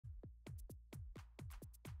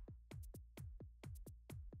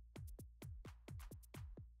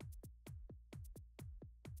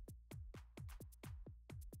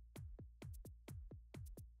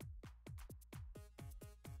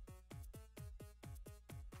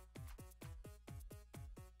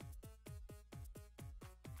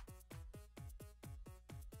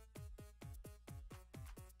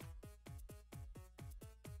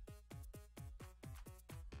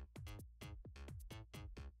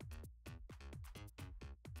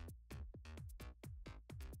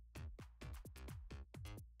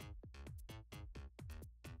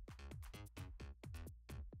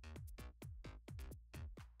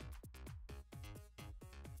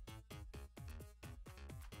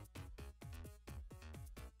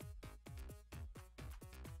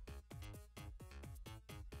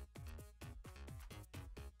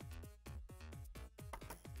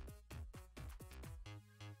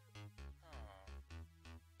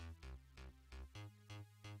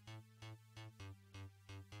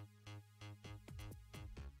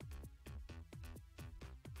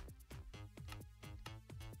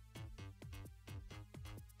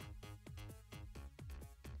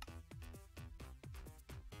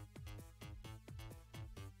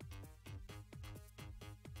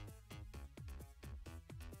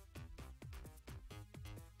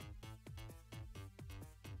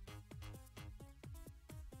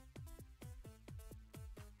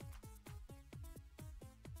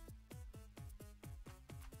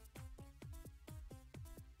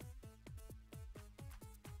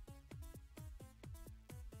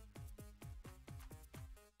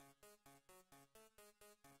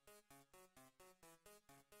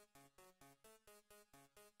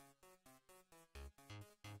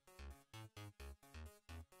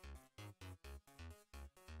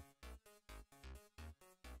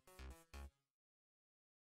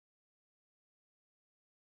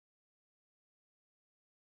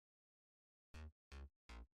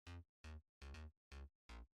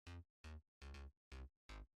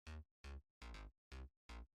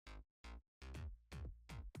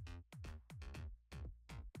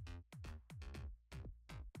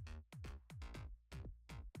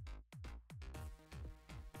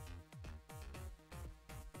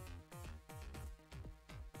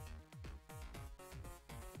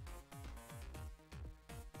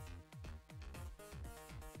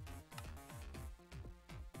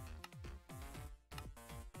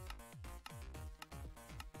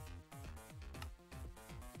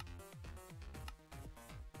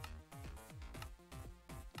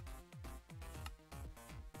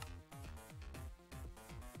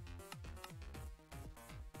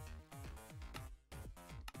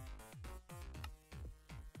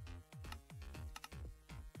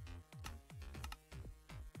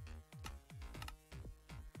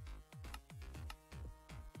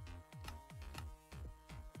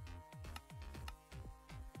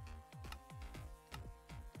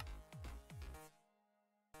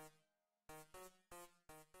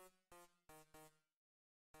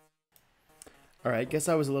All right, guess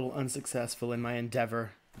I was a little unsuccessful in my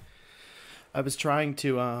endeavor. I was trying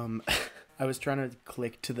to I was trying to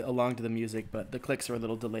click to the along to the music, but the clicks were a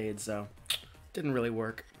little delayed, so didn't really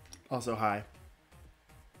work. Also, hi.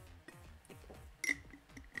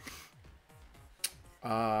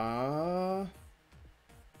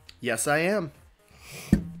 Yes, I am.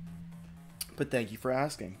 But thank you for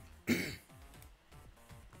asking.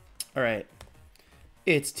 All right.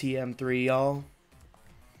 It's TM3, y'all.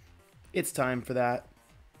 It's time for that.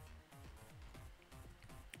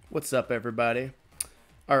 What's up, everybody?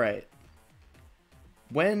 All right.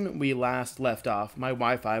 When we last left off, my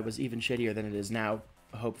Wi-Fi was even shittier than it is now,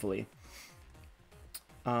 hopefully.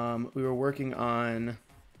 We were working on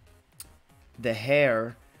the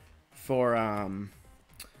hair for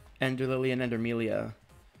Ender Lily and Endermelia,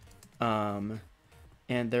 and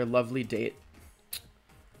their lovely date.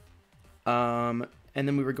 And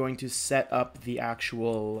then we were going to set up the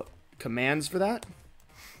actual commands for that.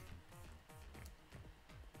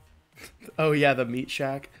 Oh yeah, the meat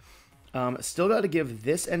shack. Still got to give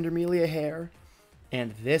this Endermelia hair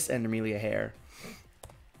and this Endermelia hair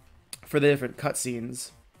for the different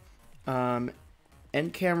cutscenes.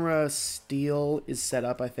 End camera steel is set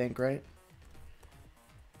up, I think, right?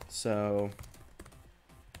 So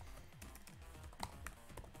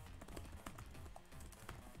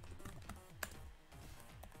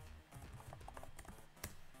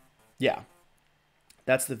yeah,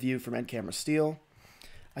 that's the view from end camera steel.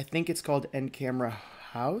 I think it's called end camera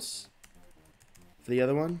house for the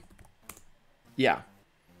other one. Yeah.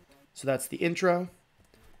 So that's the intro,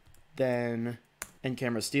 then end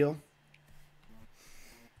camera steel.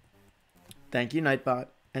 Thank you, Nightbot.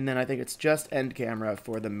 And then I think it's just end camera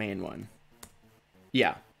for the main one.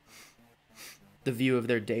 Yeah. The view of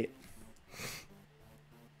their date.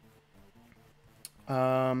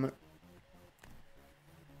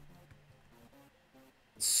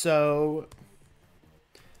 So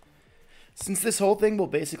since this whole thing will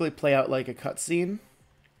basically play out like a cutscene,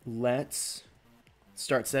 let's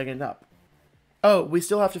start setting it up. Oh, we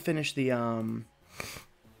still have to finish the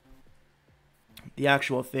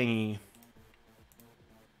actual thingy.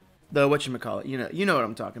 The whatchamacallit, you know what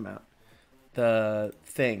I'm talking about. The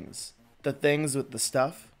things. The things with the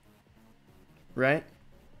stuff. Right?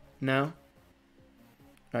 No?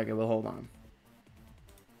 Okay, well, hold on.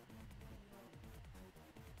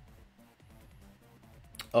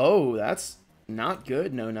 Oh, that's not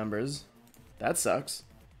good, no numbers. That sucks.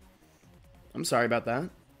 I'm sorry about that.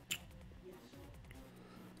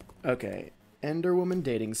 Okay, Ender Woman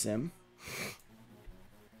dating sim.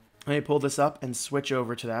 Let me pull this up and switch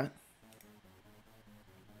over to that.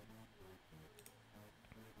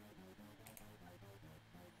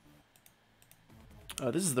 Oh,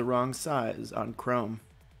 this is the wrong size on Chrome.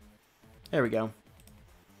 There we go.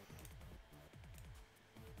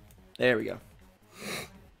 There we go.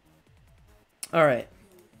 All right.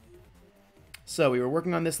 So we were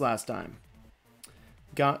working on this last time.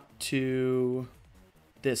 Got to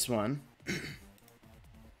this one.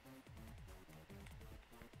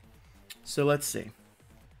 So let's see.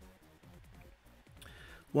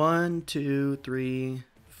 1, 2, 3,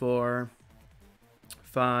 4,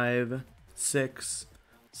 5, 6,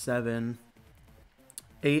 7,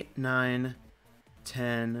 8, 9,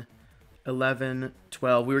 10, 11,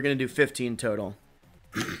 12. We were going to do 15 total.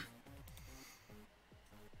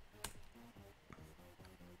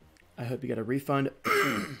 I hope you get a refund.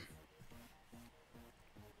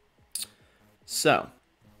 So,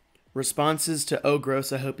 responses to "Oh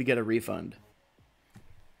gross, I hope you get a refund."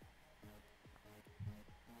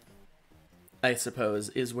 I suppose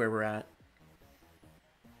is where we're at.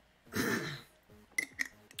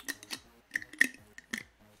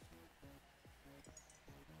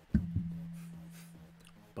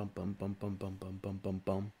 Bum bum bum bum bum bum bum bum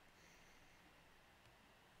bum.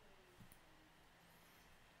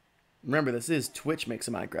 Remember, this is Twitch makes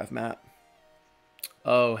a Minecraft map.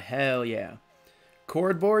 Oh hell yeah!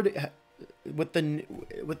 Chordboard with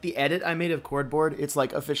the edit I made of Chordboard, it's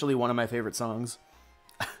like officially one of my favorite songs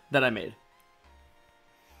that I made.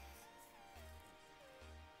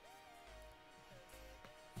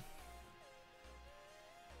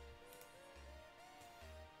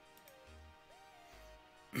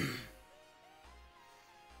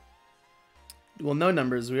 Well, no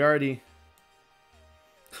numbers. We already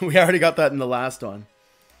got that in the last one.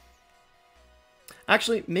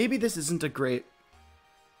 Actually, maybe this isn't a great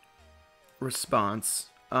response.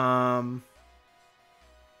 Let's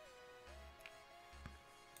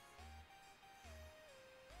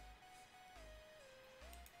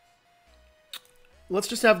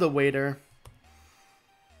just have the waiter.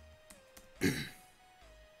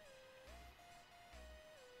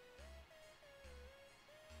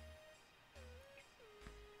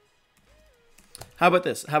 How about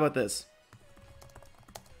this? How about this?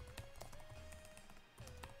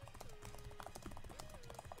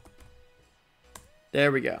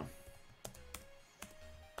 There we go.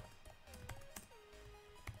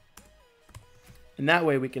 And that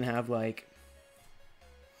way we can have like...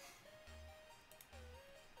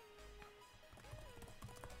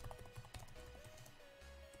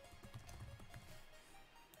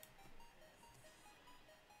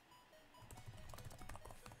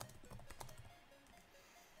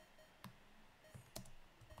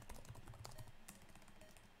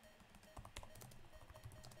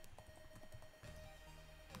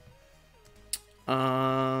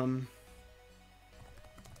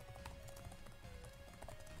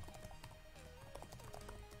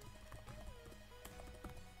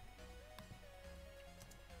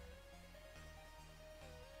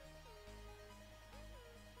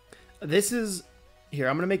 This is... Here,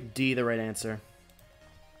 I'm going to make D the right answer.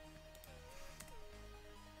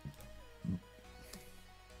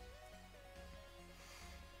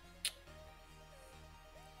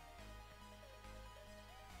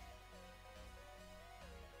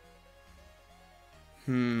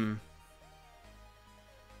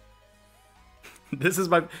 This is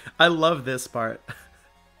my... I love this part.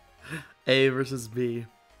 A versus B.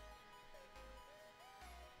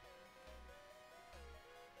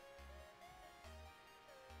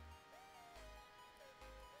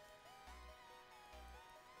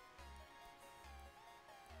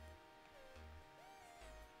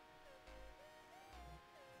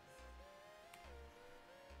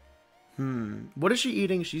 What is she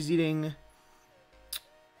eating? She's eating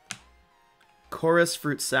chorus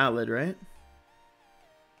fruit salad, right?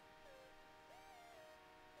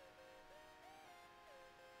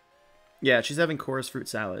 Yeah, she's having chorus fruit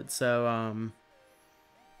salad. So,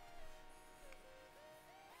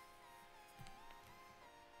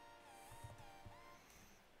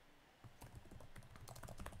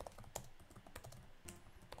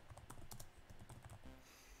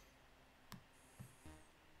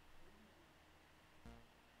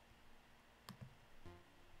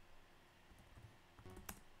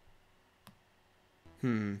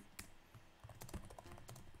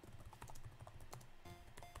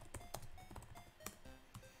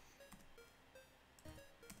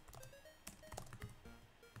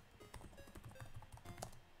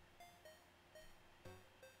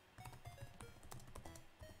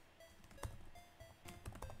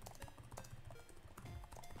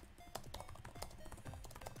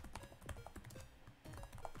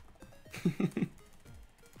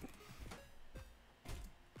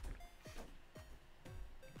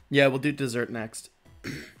 yeah, we'll do dessert next.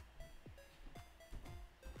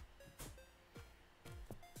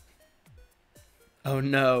 Oh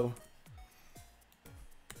no.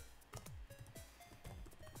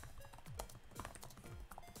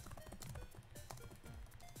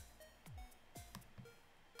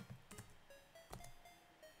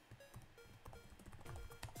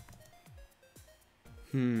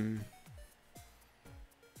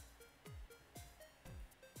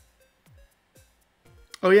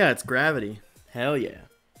 Oh yeah, it's gravity. Hell yeah.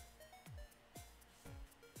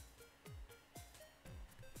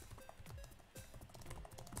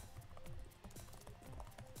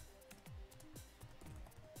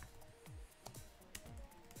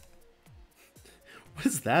 What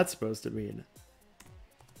is that supposed to mean?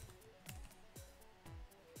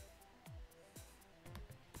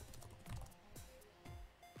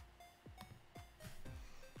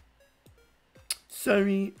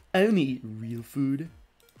 Sorry, I only eat real food.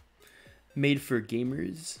 Made for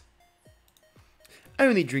gamers. I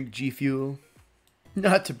only drink G Fuel.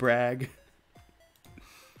 Not to brag.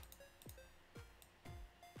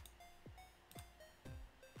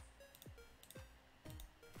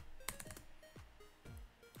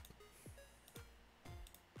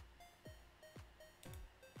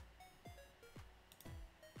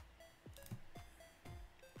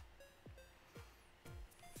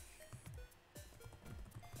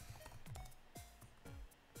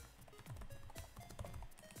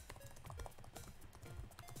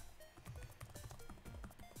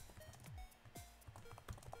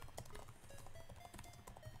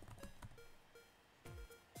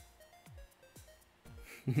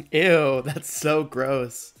 Ew, that's so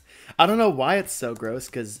gross. I don't know why it's so gross,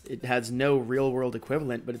 because it has no real world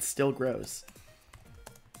equivalent, but it's still gross.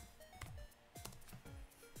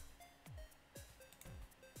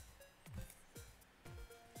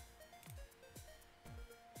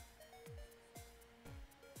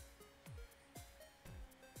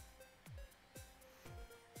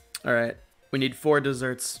 Alright, we need 4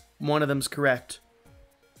 desserts. One of them's correct.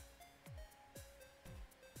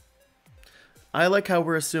 I like how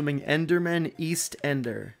we're assuming Enderman East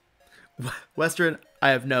Ender. Western,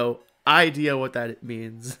 I have no idea what that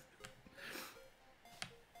means.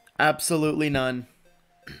 Absolutely none.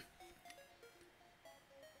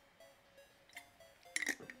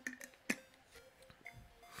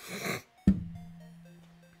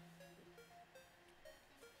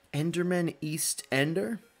 Enderman East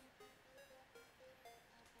Ender?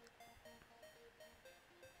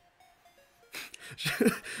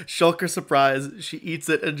 Shulker surprise. She eats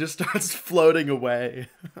it and just starts floating away.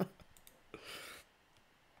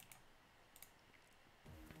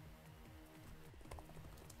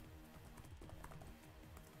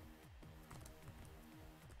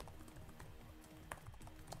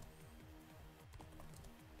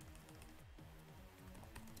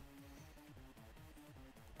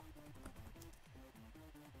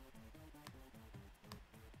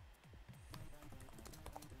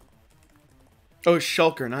 Oh,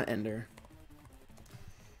 Shulker, not Ender.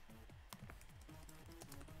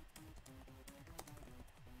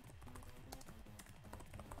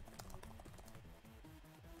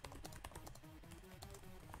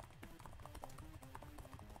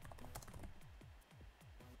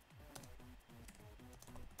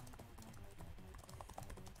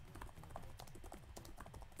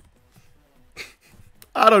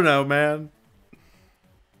 I don't know, man.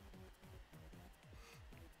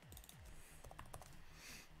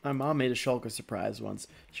 My mom made a Shulker surprise once.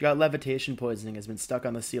 She got levitation poisoning, has been stuck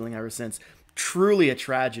on the ceiling ever since. Truly a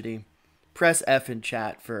tragedy. Press F in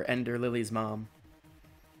chat for Ender Lily's mom.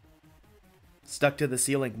 Stuck to the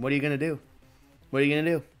ceiling. What are you going to do? What are you going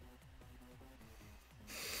to do?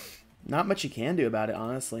 Not much you can do about it,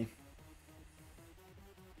 honestly.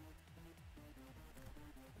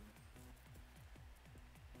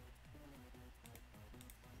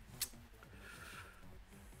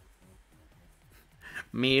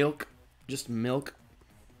 Milk. Just milk.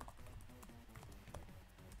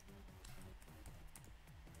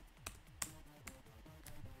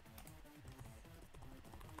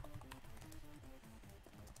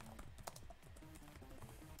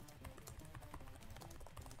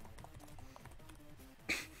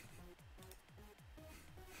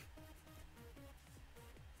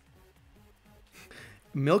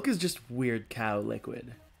 Milk is just weird cow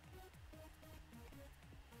liquid.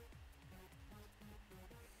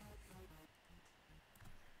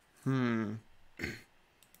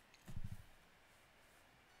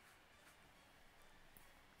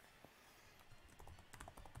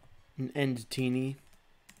 An end teeny.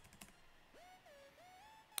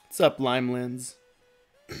 What's up, Lime Lens?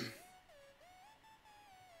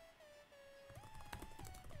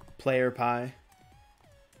 Player pie.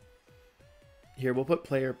 Here,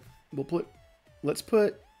 let's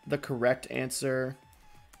put the correct answer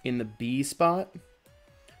in the B spot.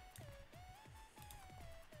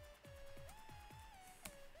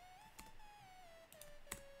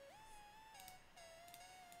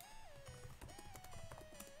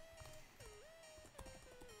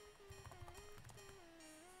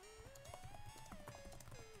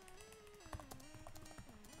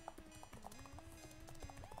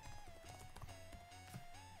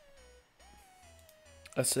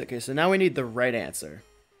 Okay, so now we need the right answer.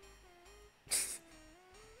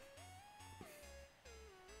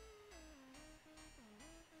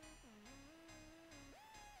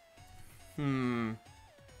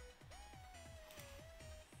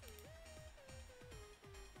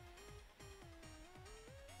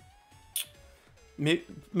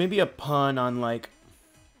 Maybe a pun on, like,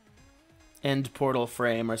 end portal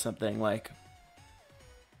frame or something, like...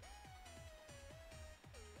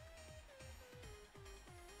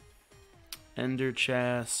 Ender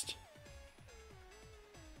chest.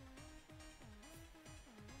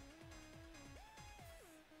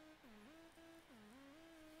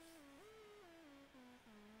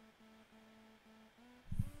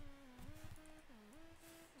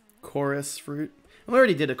 Chorus fruit. We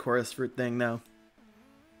already did a chorus fruit thing, though.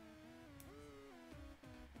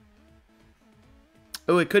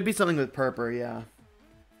 Oh, it could be something with purple, yeah.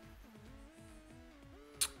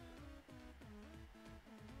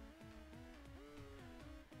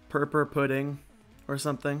 Purple pudding or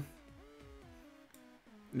something.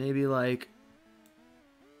 Maybe like...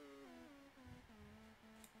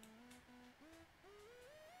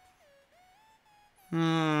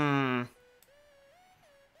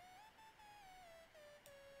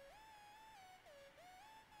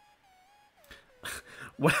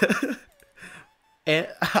 What? And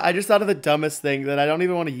I just thought of the dumbest thing that I don't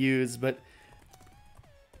even want to use, but...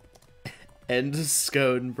 End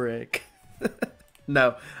scone brick.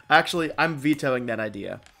 No, actually, I'm vetoing that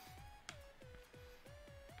idea.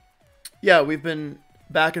 Yeah, we've been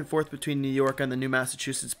back and forth between New York and the new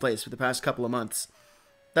Massachusetts place for the past couple of months.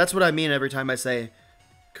 That's what I mean every time I say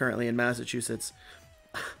currently in Massachusetts.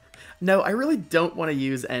 No, I really don't want to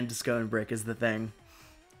use end scone brick is the thing.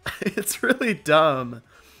 It's really dumb.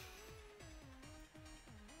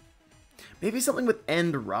 Maybe something with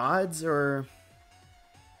end rods or...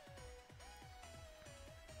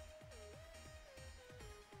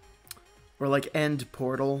 Or like end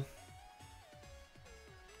portal.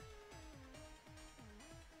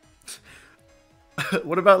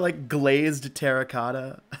 What about like glazed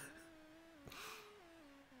terracotta?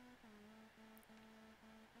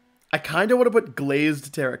 I kind of want to put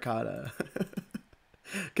glazed terracotta.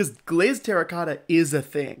 Because glazed terracotta is a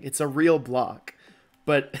thing. It's a real block.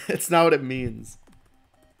 But it's not what it means.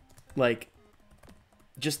 Like,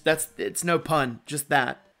 just it's no pun. Just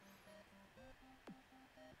that.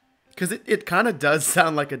 Because it kind of does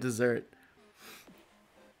sound like a dessert.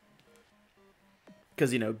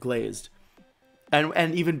 Because, you know, glazed.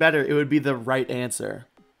 And even better, it would be the right answer.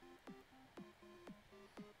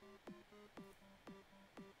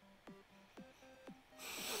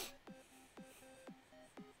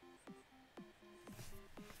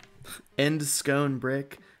 End scone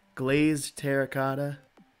brick, glazed terracotta.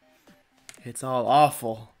 It's all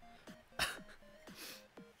awful.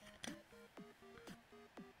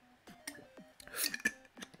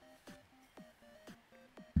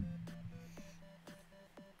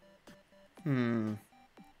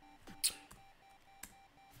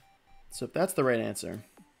 So if that's the right answer.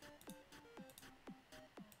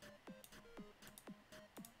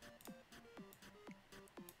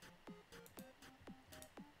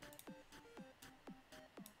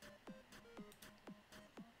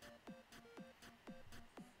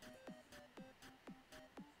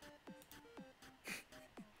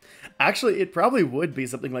 Actually, it probably would be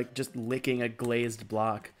something like just licking a glazed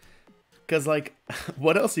block. Because, like,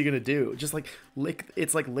 what else are you going to do? Just, like,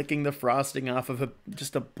 it's like licking the frosting off of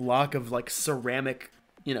just a block of, like, ceramic,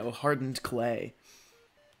 you know, hardened clay.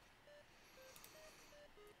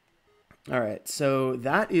 All right, so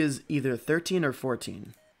that is either 13 or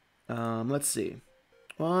 14. Let's see.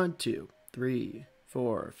 1, 2, 3,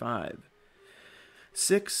 4, 5,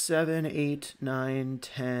 6, 7, 8, 9,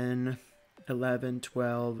 10, 11,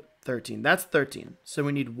 12, 13. That's 13. So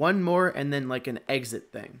we need one more and then, like, an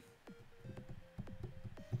exit thing.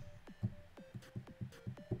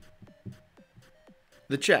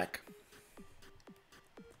 The check.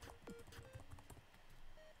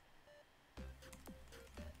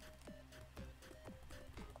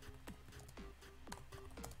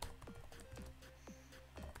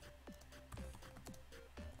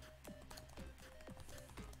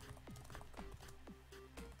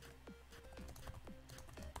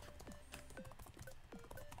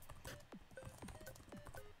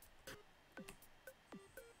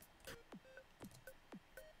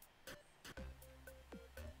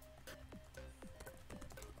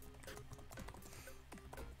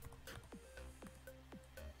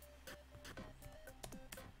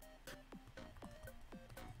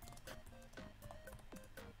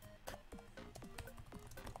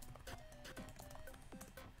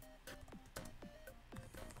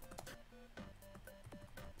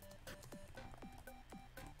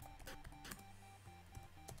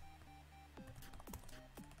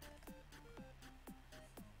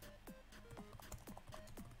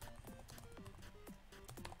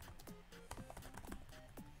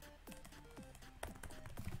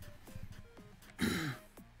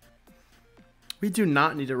 We do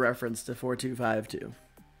not need a reference to 4252.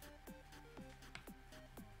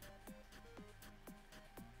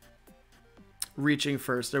 Reaching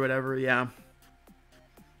first or whatever, yeah.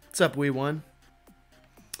 What's up, Wee1?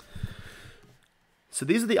 So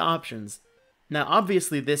these are the options. Now,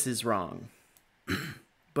 obviously, this is wrong.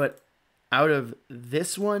 But out of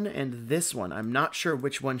this one and this one, I'm not sure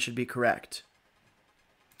which one should be correct.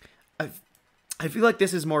 I feel like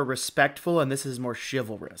this is more respectful and this is more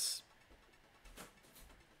chivalrous.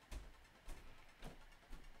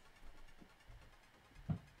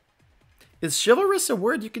 Is chivalrous a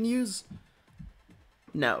word you can use?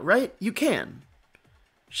 No, right? You can.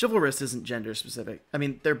 Chivalrous isn't gender specific. I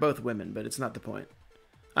mean, they're both women, but it's not the point.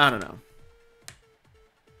 I don't know.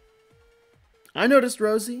 I noticed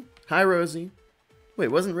Rosie. Hi, Rosie. Wait,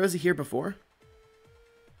 wasn't Rosie here before?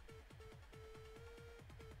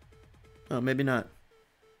 Oh, maybe not.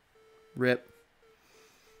 Rip.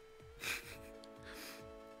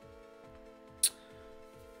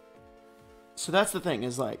 So that's the thing,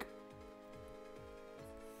 is like...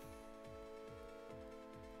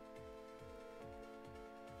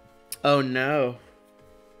 Oh no.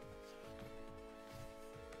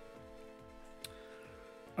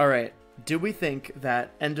 All right. Do we think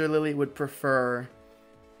that Ender Lily would prefer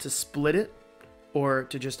to split it or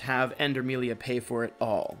to just have Endermelia pay for it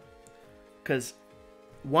all? Because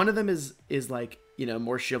one of them is like, you know,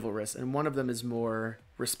 more chivalrous and one of them is more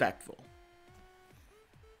respectful.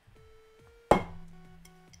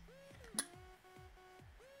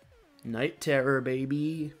 Night Terror,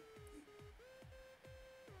 baby.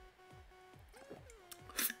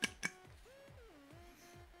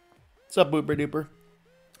 What's up, Booper Duper?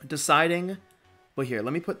 Deciding... Well, here,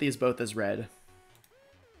 let me put these both as red.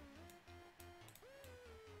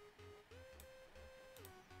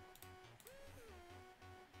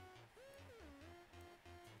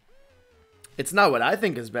 It's not what I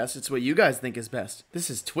think is best, it's what you guys think is best. This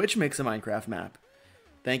is Twitch Makes a Minecraft Map.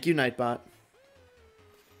 Thank you, Nightbot.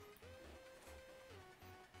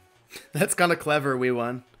 That's kind of clever, we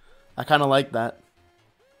won. I kind of like that.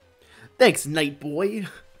 Thanks, Nightboy.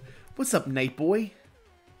 What's up, Nightboy?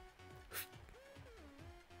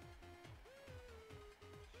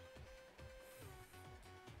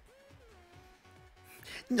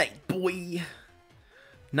 Nightboy.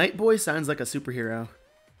 Nightboy sounds like a superhero.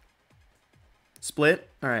 Split?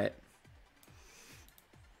 Alright.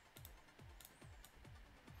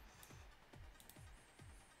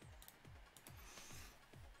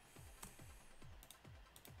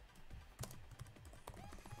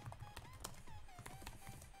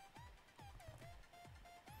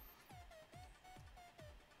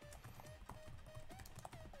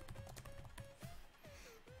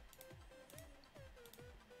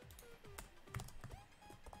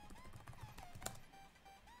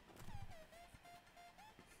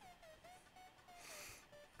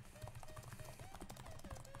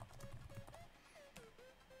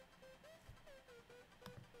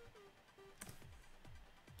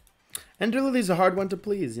 Ender Lily's a hard one to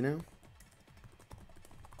please, you know?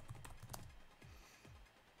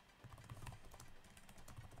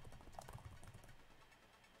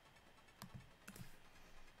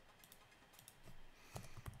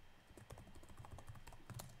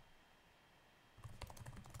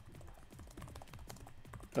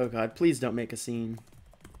 Oh god, please don't make a scene.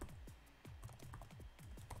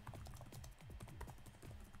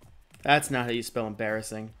 That's not how you spell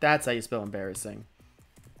embarrassing. That's how you spell embarrassing.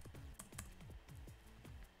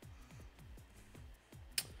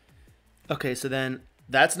 Okay, so then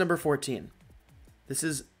that's number 14. This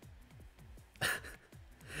is...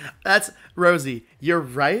 That's... Rosie, you're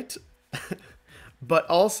right. But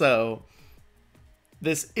also,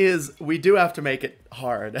 this is... We do have to make it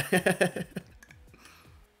hard.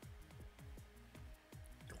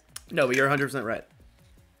 No, but you're 100% right.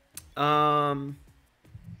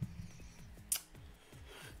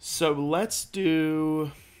 So let's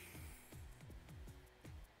do...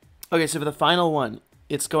 Okay, so for the final one,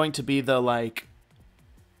 it's going to be the, like,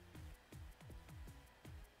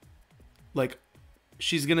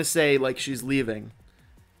 she's going to say, like, she's leaving.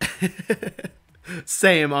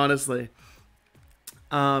 Same, honestly.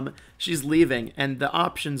 She's leaving, and the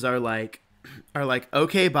options are like,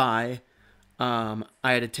 okay, bye. I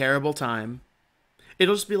had a terrible time.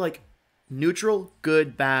 It'll just be like, neutral,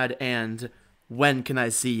 good, bad, and when can I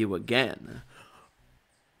see you again?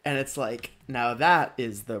 And it's like, now that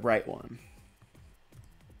is the right one.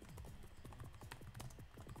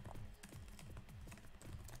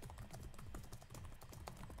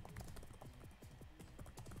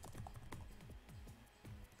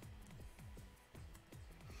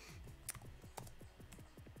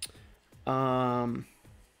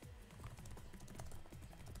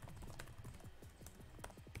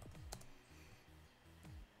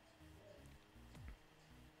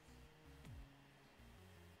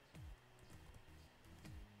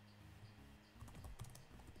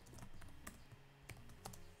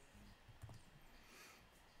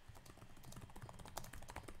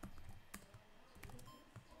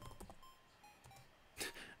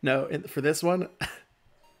 No, for this one...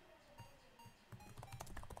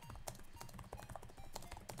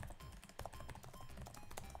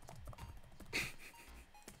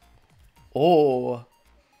 Oh.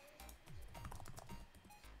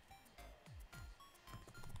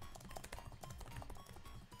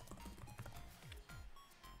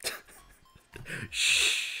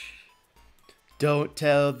 Shh. Don't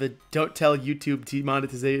tell YouTube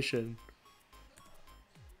demonetization.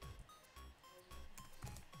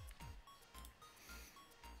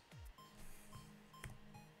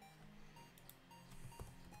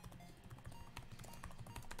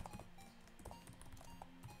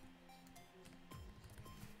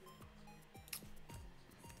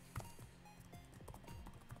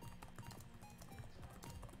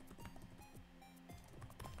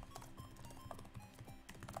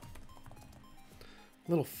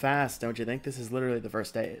 little fast, don't you think? This is literally the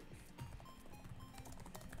first date.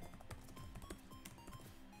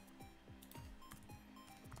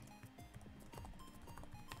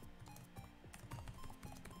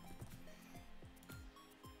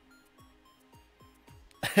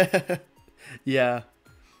 Yeah.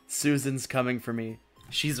 Susan's coming for me.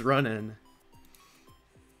 She's running.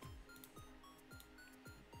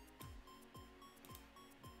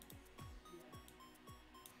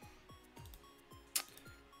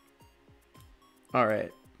 All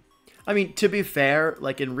right. I mean, to be fair,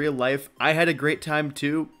 like in real life, I had a great time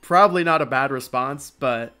too. Probably not a bad response,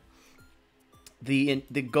 but the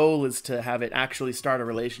goal is to have it actually start a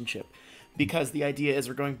relationship, because the idea is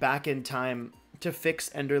we're going back in time to fix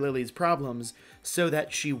Ender Lily's problems so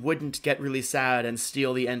that she wouldn't get really sad and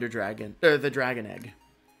steal the Ender Dragon or the dragon egg.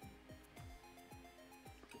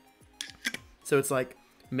 So it's like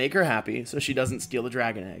make her happy so she doesn't steal the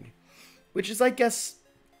dragon egg, which is, I guess,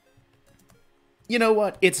 you know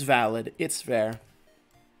what? It's valid. It's fair.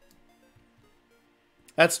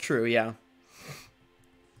 That's true, yeah.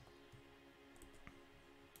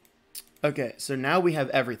 Okay, so now we have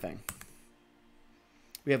everything.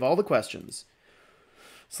 We have all the questions.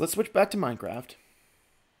 So let's switch back to Minecraft.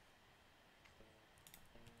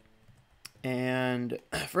 And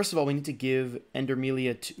first of all, we need to give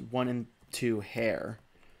Endermelia 1 and 2 hair.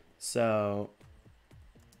 So,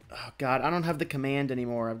 oh God, I don't have the command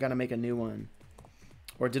anymore. I've got to make a new one.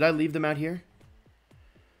 Or did I leave them out here?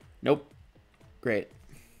 Nope. Great.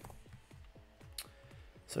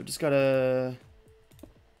 So I've just got to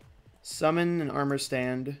summon an armor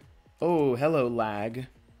stand. Oh, hello, lag.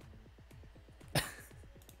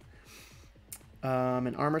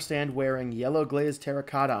 An armor stand wearing yellow glazed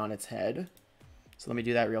terracotta on its head. So let me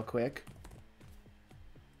do that real quick.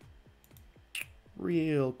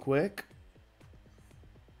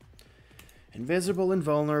 Invisible,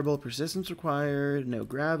 invulnerable, persistence required, no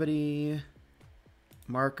gravity,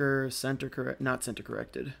 marker, not center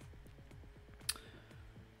corrected.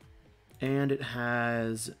 And it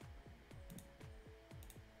has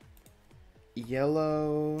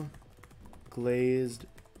yellow glazed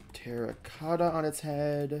terracotta on its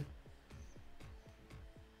head.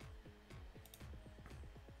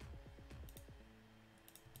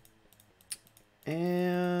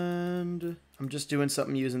 And I'm just doing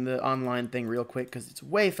something using the online thing real quick because it's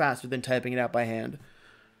way faster than typing it out by hand.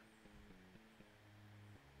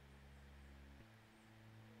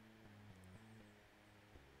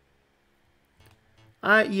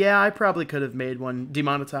 Yeah, I probably could have made one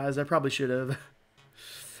demonetized. I probably should have.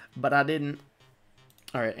 But I didn't.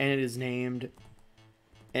 Alright, and it is named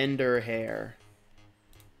Ender Hair.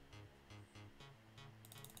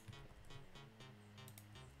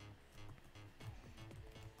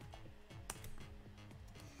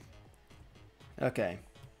 Okay.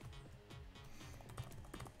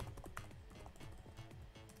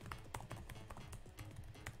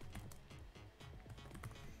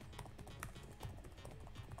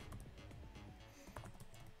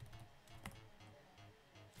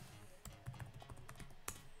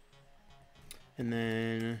 And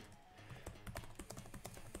then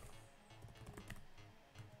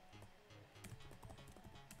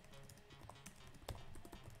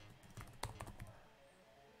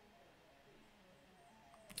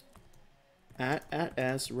at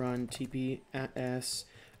s run TP at s.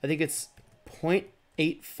 I think it's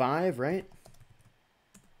 0.85, right?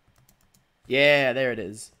 Yeah, there it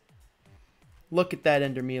is. Look at that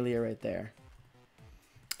Endermelia right there.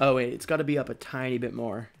 Oh wait, it's got to be up a tiny bit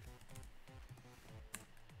more.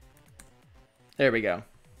 There we go.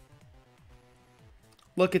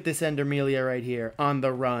 Look at this Endermelia right here on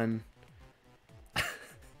the run.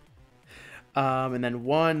 And then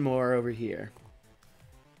one more over here.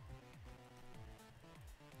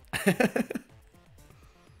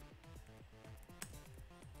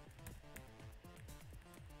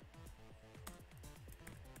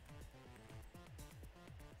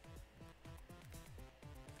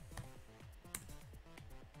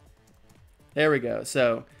 There we go.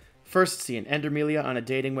 So, first scene, Endermelia on a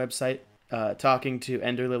dating website talking to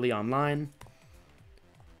Ender Lily online.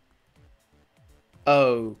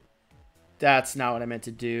 Oh, that's not what I meant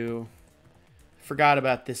to do. Forgot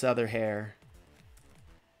about this other hair.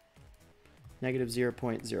 Negative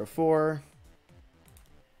 0.04.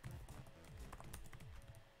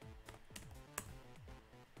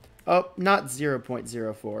 Oh, not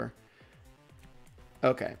 0.04.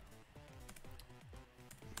 Okay.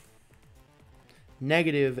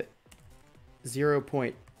 Negative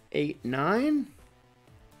 0.89.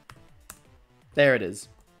 There it is.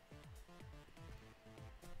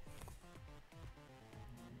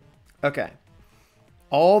 Okay.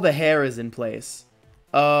 All the hair is in place.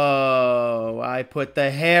 Oh, I put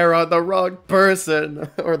the hair on the wrong person.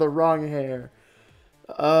 Or the wrong hair.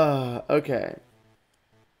 Okay.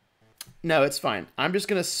 No, it's fine. I'm just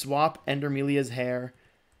going to swap Endermelia's hair.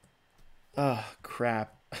 Oh,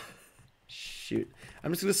 crap. Shoot.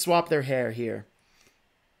 I'm just going to swap their hair here.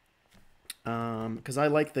 Because I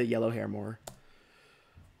like the yellow hair more.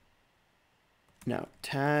 No.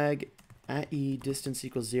 Tag at E distance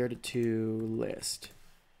equals 0 to 2 list.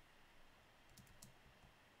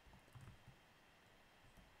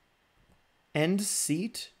 End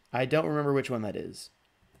seat? I don't remember which one that is.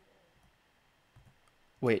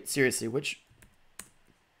 Wait, seriously, which?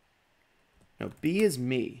 No, B is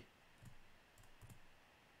me.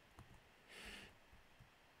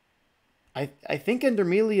 I think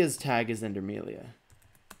Endermelia's tag is Endermelia.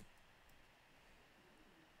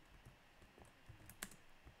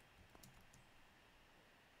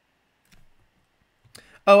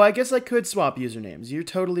 Oh, I guess I could swap usernames. You're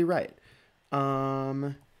totally right.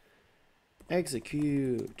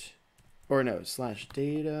 Execute. Or no,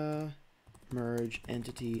 /data. Merge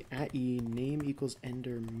entity at E. Name equals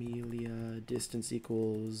Endermelia. Distance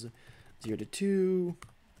equals 0 to 2.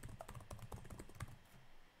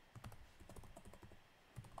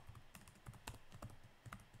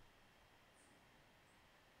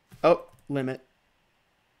 Oh, limit.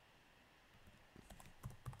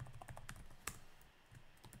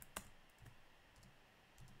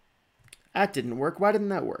 That didn't work. Why didn't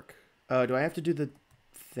that work? Do I have to do the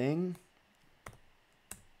thing?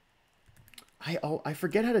 I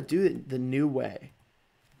forget how to do it the new way.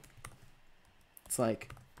 It's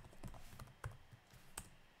like...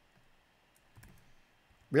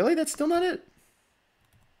 Really? That's still not it?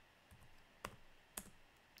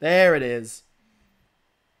 There it is.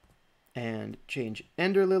 And change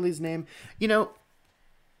Enderlily's name. You know,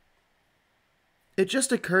 it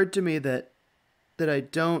just occurred to me that I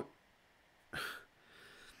don't...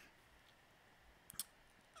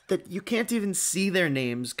 that you can't even see their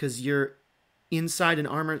names because you're inside an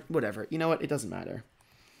armor... Whatever. You know what? It doesn't matter.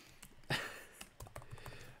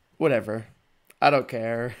 Whatever. I don't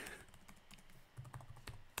care.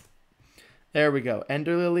 There we go.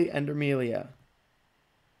 Enderlily, Endermelia.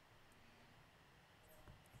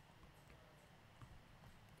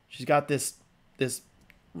 She's got this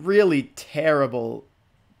really terrible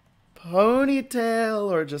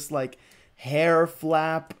ponytail or just like hair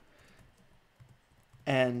flap.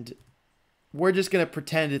 And we're just going to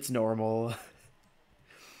pretend it's normal.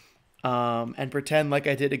 And pretend like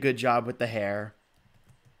I did a good job with the hair.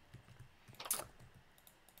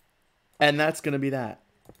 And that's going to be that.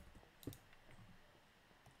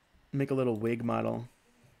 Make a little wig model.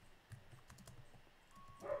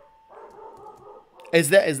 Is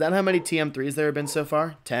that how many TM3s there have been so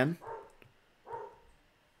far? 10?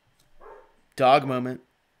 Dog moment.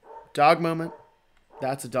 Dog moment.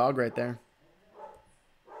 That's a dog right there.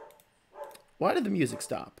 Why did the music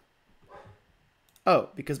stop? Oh,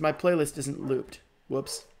 because my playlist isn't looped.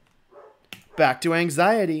 Whoops. Back to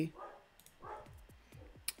anxiety.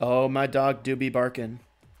 Oh, my dog do be barking.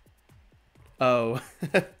 Oh.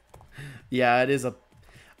 Yeah, it is a...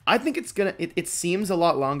 I think it's gonna... It seems a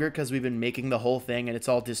lot longer because we've been making the whole thing and it's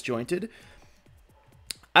all disjointed.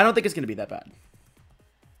 I don't think it's gonna be that bad.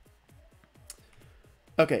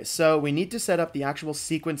 Okay, so we need to set up the actual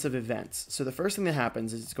sequence of events. So the first thing that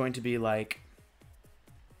happens is it's going to be like...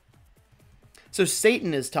 So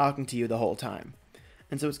Satan is talking to you the whole time.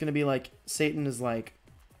 And so it's going to be like... Satan is like...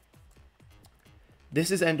 This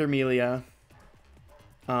is Endermelia.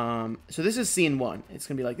 So this is scene 1. It's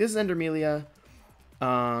going to be like, this is Endermelia.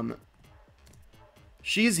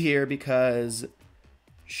 She's here because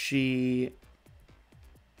she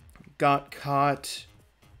got caught,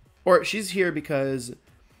 or she's here because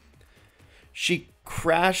she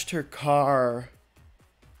crashed her car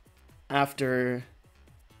during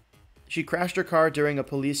a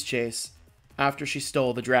police chase after she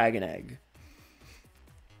stole the dragon egg.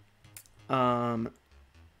 The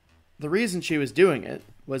reason she was doing it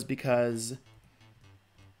was because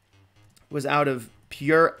was out of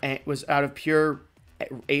pure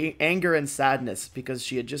anger and sadness because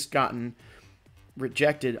she had just gotten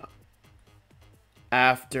rejected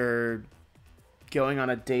after going on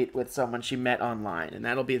a date with someone she met online, and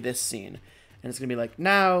that'll be this scene. And it's gonna be like,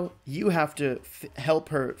 now you have to help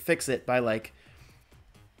her fix it by like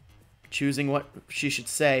choosing what she should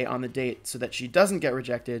say on the date so that she doesn't get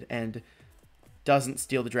rejected and doesn't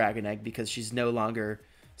steal the dragon egg because she's no longer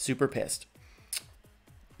super pissed.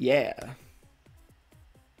 Yeah.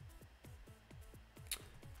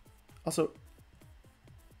 Also,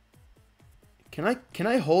 can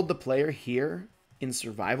I hold the player here in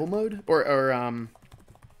survival mode or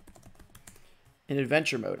in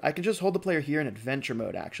adventure mode. I can just hold the player here in adventure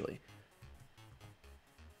mode, actually.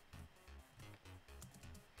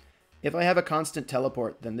 If I have a constant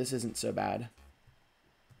teleport, then this isn't so bad.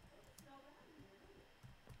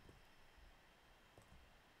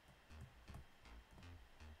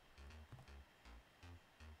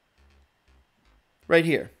 Right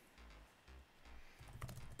here.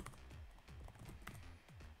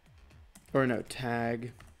 Or no,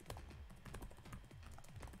 tag.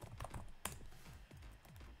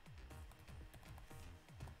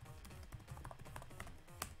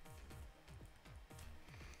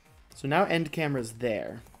 So now end camera's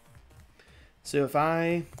there. So if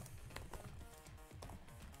I...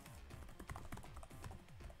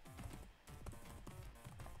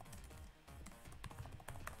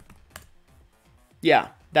 Yeah,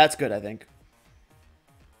 that's good, I think.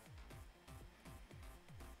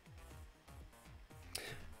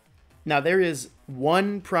 Now, there is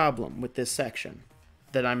one problem with this section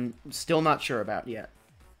that I'm still not sure about yet.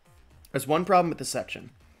 There's one problem with this section,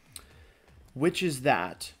 which is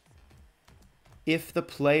that if the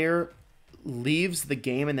player leaves the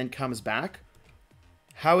game and then comes back,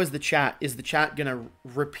 how is the chat? Is the chat going to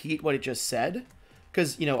repeat what it just said?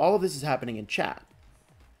 Because, you know, all of this is happening in chat.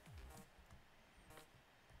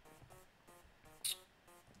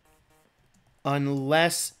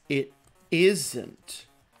 Unless it isn't.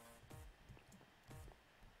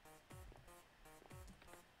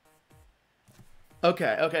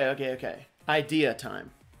 Okay. Idea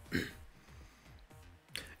time.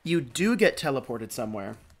 You do get teleported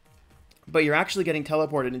somewhere, but you're actually getting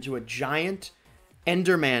teleported into a giant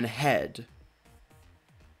Enderman head.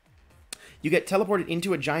 You get teleported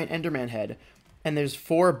into a giant Enderman head, and there's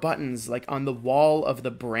 4 buttons, like, on the wall of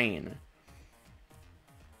the brain.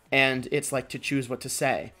 And it's, like, to choose what to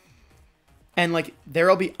say. And, like,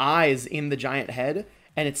 there'll be eyes in the giant head,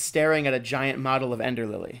 and it's staring at a giant model of Ender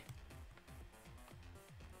Lily.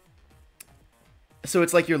 So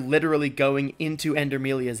it's like you're literally going into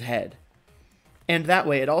Endermelia's head. And that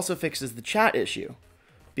way, it also fixes the chat issue,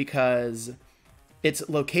 because it's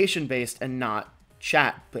location-based and not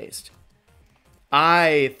chat-based.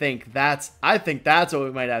 I think that's what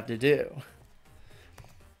we might have to do.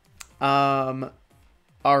 All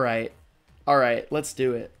right, let's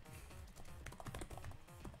do it.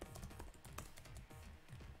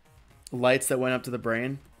 Lights that went up to the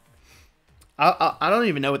brain. I don't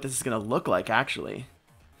even know what this is gonna look like, actually.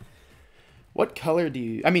 What color do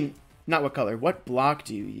you? I mean, not what color. What block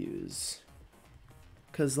do you use?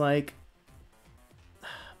 Cause like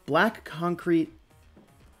black concrete,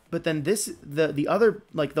 but then this the other,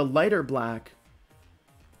 like, the lighter black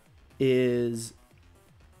is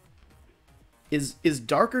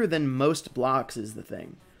darker than most blocks is the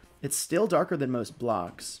thing. It's still darker than most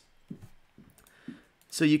blocks.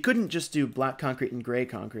 So you couldn't just do black concrete and gray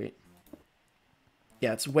concrete.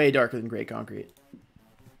 Yeah, it's way darker than gray concrete.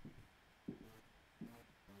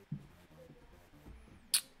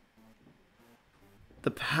 The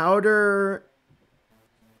powder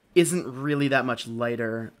isn't really that much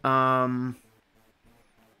lighter. I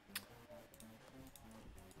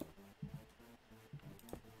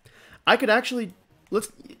could actually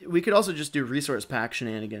we could also just do resource pack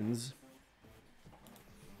shenanigans.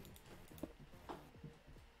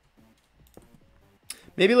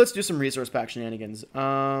 Maybe let's do some resource pack shenanigans.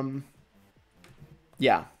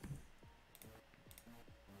 Yeah.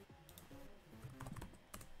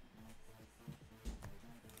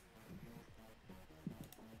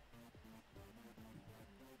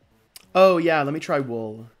 Oh, yeah, let me try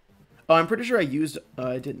wool. Oh, I'm pretty sure I used...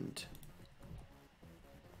 I didn't.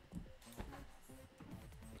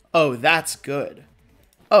 Oh, that's good.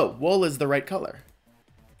 Oh, wool is the right color.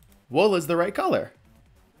 Wool is the right color.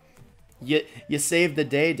 You saved the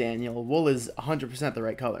day, Daniel. Wool is 100% the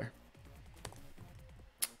right color.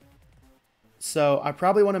 So I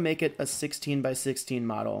probably want to make it a 16 by 16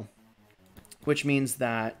 model, which means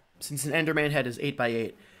that since an Enderman head is 8 by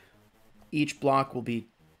 8, each block will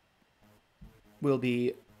we'll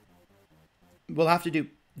have to do,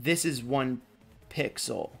 this is 1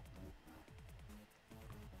 pixel.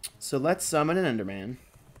 So let's summon an Enderman.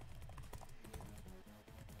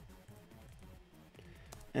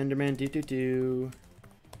 Enderman,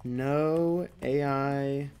 no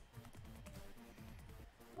AI.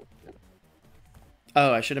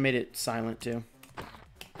 Oh, I should have made it silent too.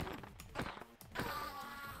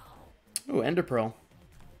 Oh, Ender Pearl.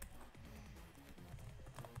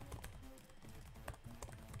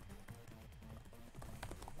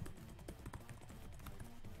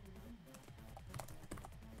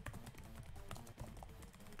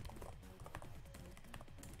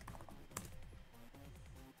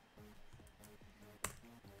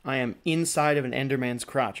 I am inside of an Enderman's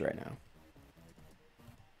crotch right now.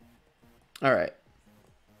 All right.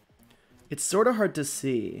 It's sort of hard to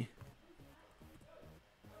see.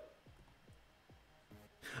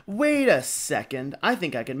 Wait a second. I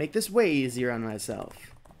think I can make this way easier on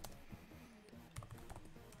myself.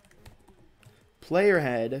 Player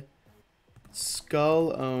head,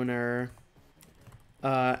 skull owner,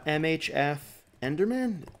 MHF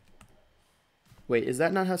Enderman? Wait, is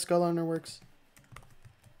that not how skull owner works?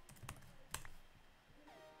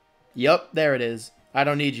 Yup, there it is. I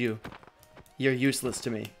don't need you. You're useless to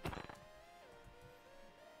me.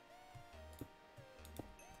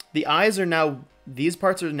 The eyes are now... These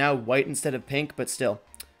parts are now white instead of pink, but still.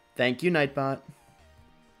 Thank you, Nightbot.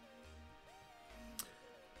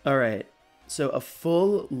 Alright. So a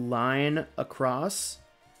full line across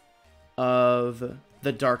of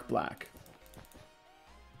the dark black.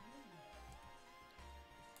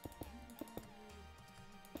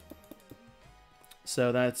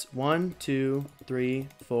 So that's 1, 2, 3,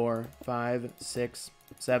 4, 5, 6,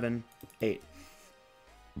 7, 8.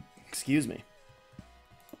 Excuse me.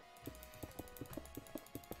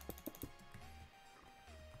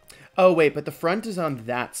 Oh, wait, but the front is on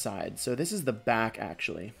that side. So this is the back,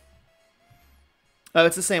 actually. Oh,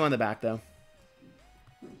 it's the same on the back, though.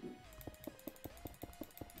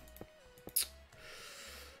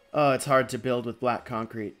 Oh, it's hard to build with black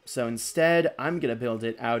concrete. So instead, I'm going to build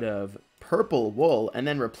it out of purple wool and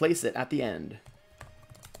then replace it at the end.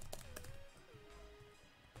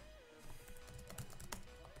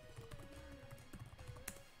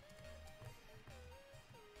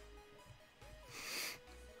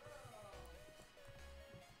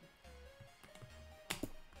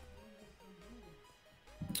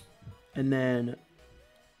 And then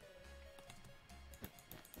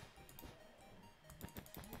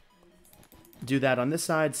do that on this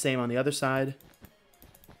side, same on the other side.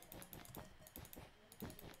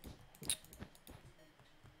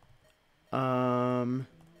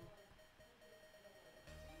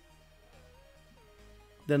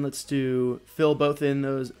 Then let's fill both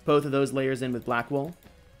of those layers in with black wool.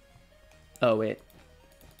 Oh wait.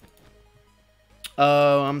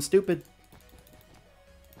 Oh, I'm stupid.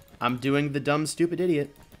 I'm doing the dumb, stupid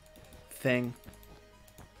idiot thing.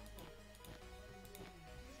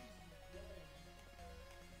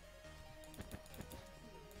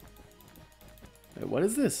 Wait, what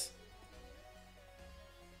is this?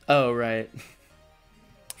 Oh, right.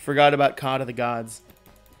 Forgot about Cod of the Gods.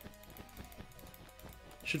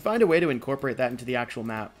 Should find a way to incorporate that into the actual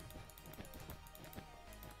map.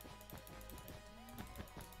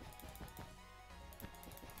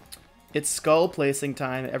 It's skull placing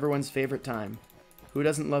time, everyone's favorite time. Who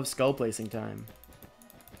doesn't love skull placing time?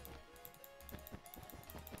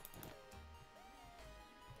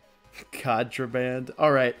 Contraband.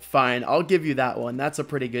 Alright, fine. I'll give you that one. That's a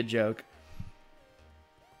pretty good joke.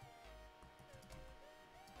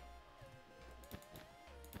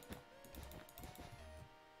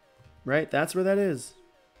 Right? That's where that is.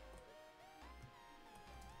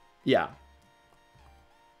 Yeah.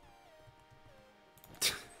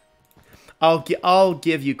 I'll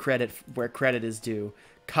give you credit where credit is due.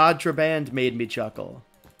 Contraband made me chuckle.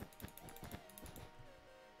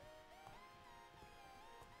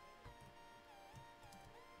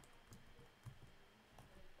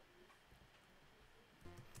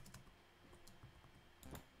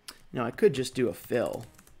 Now, I could just do a fill.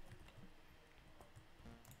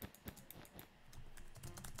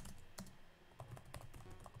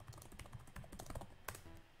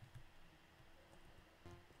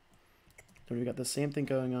 So we got the same thing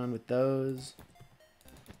going on with those.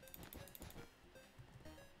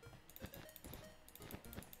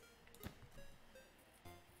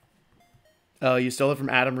 Oh, you stole it from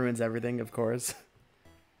Adam Ruins Everything, of course.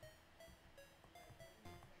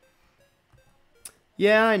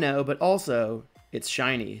 Yeah, I know, but also, it's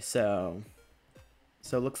shiny, so...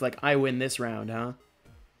 So it looks like I win this round, huh?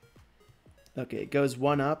 Okay, it goes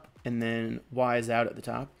one up, and then Y is out at the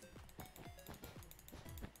top.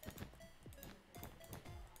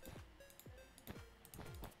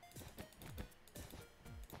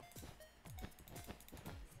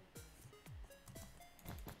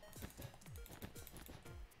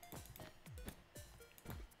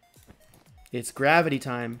 It's gravity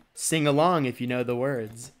time. Sing along if you know the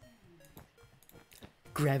words.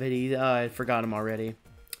 Gravity. I forgot them already.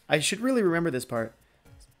 I should really remember this part,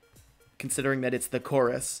 considering that it's the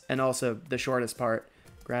chorus and also the shortest part.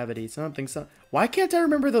 Gravity. Something. Why can't I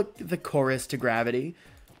remember the chorus to Gravity?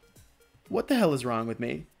 What the hell is wrong with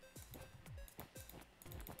me?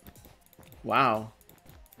 Wow.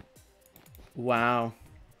 Wow.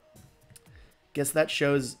 Guess that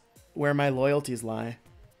shows where my loyalties lie.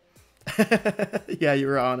 Yeah, you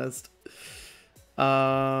were honest.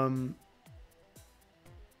 All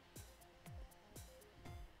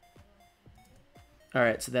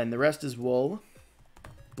right, so then the rest is wool.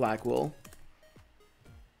 Black wool.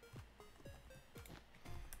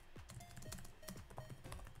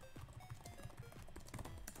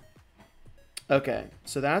 Okay,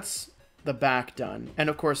 so that's the back done. And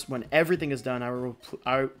of course, when everything is done,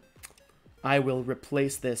 I will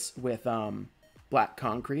replace this with black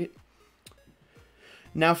concrete.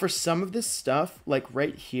 Now for some of this stuff, like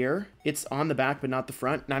right here, it's on the back but not the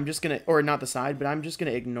front. And I'm just going to, or not the side, but I'm just going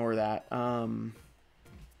to ignore that.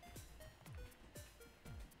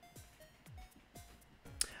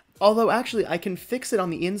 Although actually I can fix it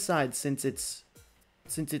on the inside since it's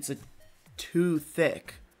too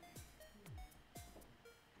thick.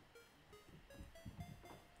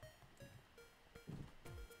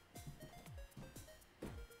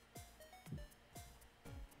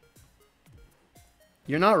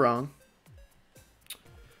 You're not wrong.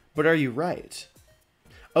 But are you right?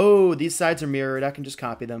 Oh, these sides are mirrored. I can just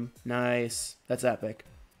copy them. Nice. That's epic.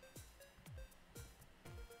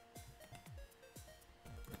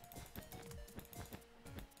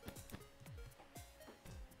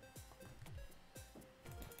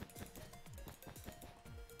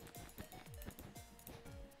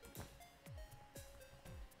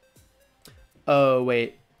 Oh,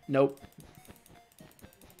 wait. Nope.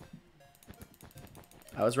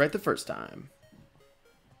 I was right the first time.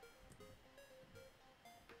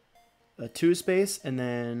 A 2 space and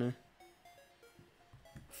then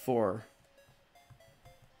 4.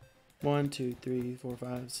 1, 2, 3, 4,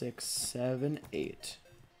 5, 6, 7, 8.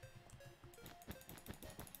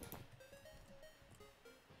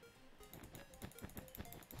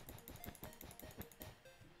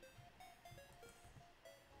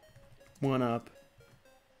 One up.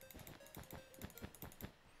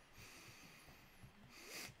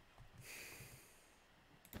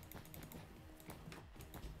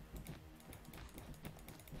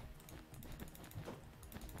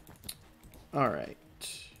 All right.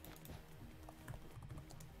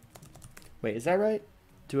 Wait, is that right?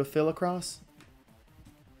 Do a fill across?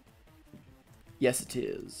 Yes, it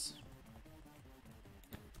is.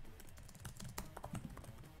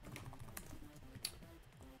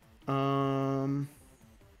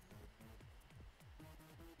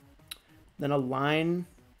 Then a line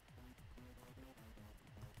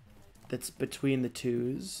that's between the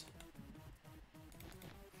 2s.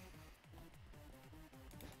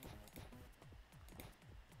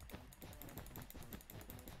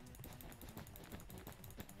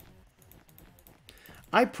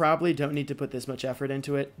 I probably don't need to put this much effort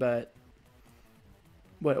into it, but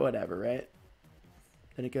whatever, right?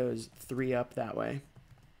 Then it goes 3 up that way.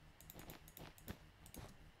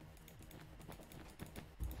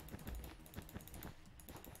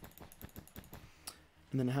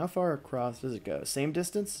 And then how far across does it go? Same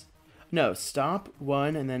distance? No, stop,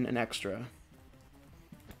 1, and then an extra.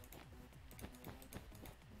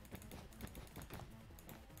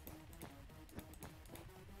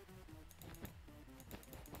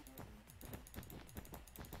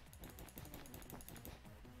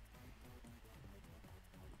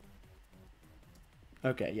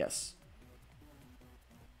 Okay, yes.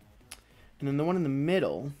 And then the one in the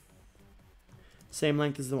middle, same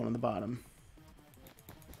length as the one on the bottom.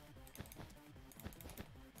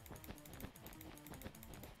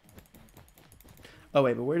 Oh,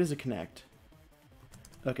 wait, but where does it connect?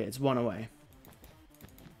 Okay, it's 1 away.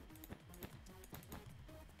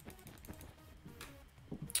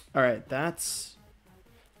 All right, that's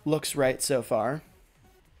looks right so far.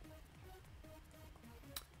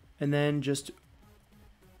 And then just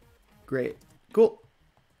great. Cool.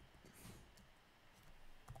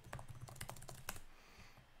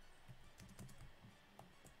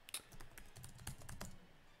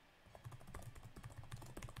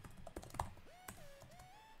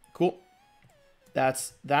 Cool.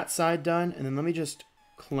 That's that side done. And then let me just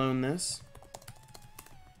clone this.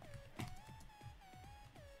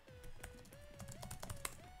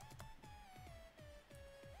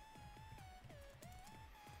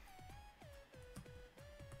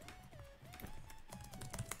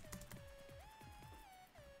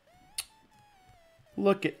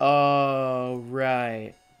 Look at, oh,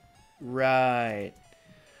 right. Right.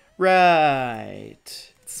 Right.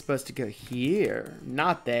 It's supposed to go here,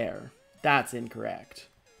 not there. That's incorrect.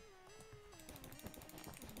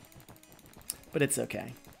 But it's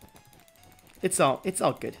okay. It's all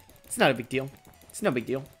good. It's not a big deal. It's no big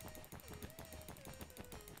deal.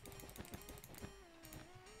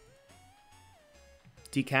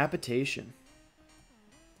 Decapitation.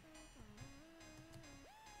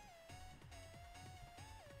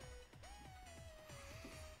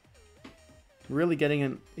 Really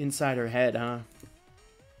getting inside her head, huh?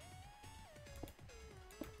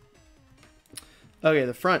 Okay,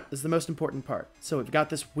 the front is the most important part. So we've got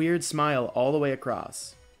this weird smile all the way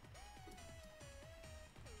across.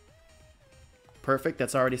 Perfect,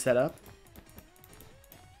 that's already set up.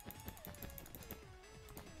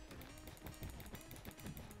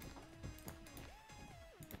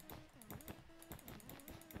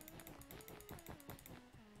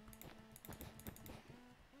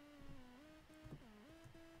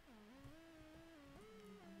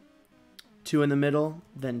 Two in the middle,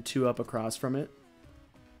 then two up across from it.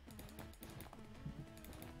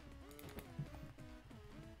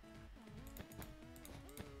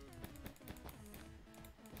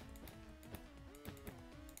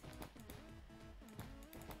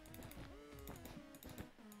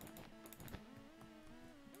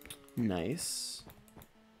 Nice.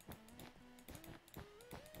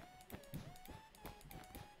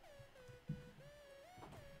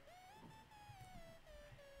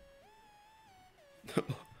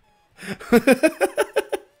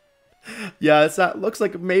 Yeah, looks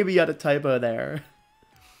like maybe you had a typo there.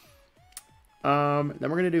 Then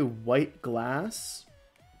we're gonna do white glass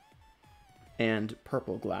and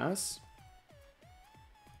purple glass.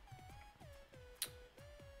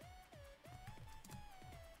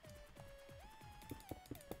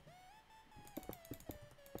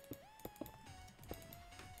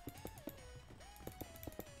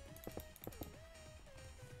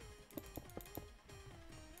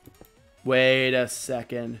 Wait a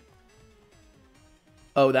second.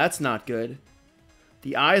 Oh, that's not good.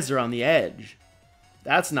 The eyes are on the edge.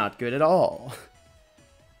 That's not good at all.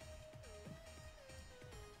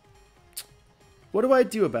 What do I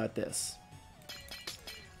do about this?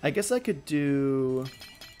 I guess I could do...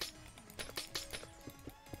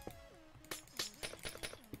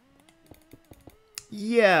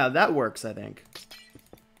 Yeah, that works, I think.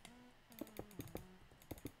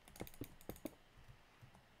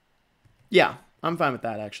 Yeah, I'm fine with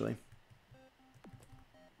that, actually.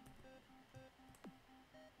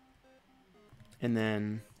 And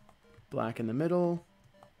then black in the middle.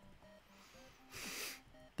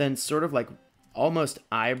 Then sort of like almost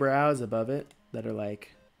eyebrows above it that are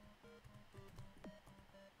like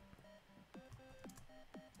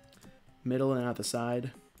middle and out the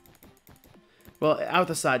side. Well, out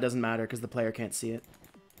the side doesn't matter because the player can't see it.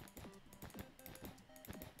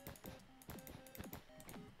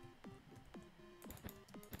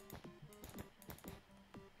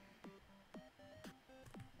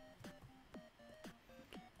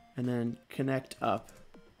 And then connect up.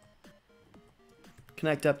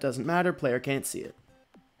 Connect up doesn't matter, player can't see it.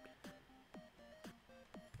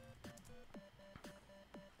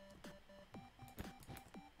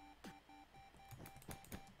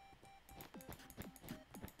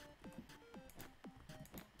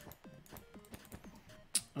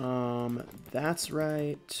 That's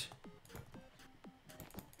right.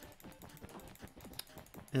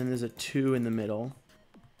 And there's a 2 in the middle.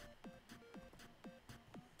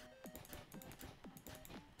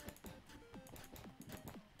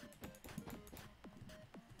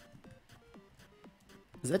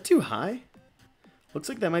 Is that too high? Looks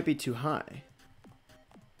like that might be too high.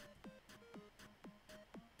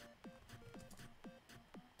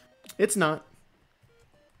 It's not.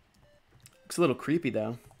 Looks a little creepy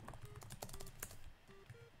though.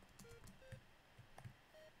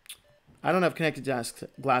 I don't have connected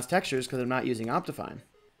glass textures because I'm not using Optifine.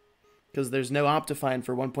 Because there's no Optifine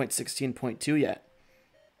for 1.16.2 yet.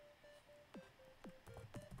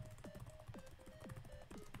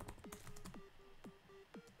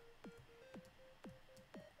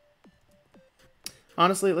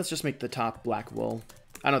 Honestly, let's just make the top black wool.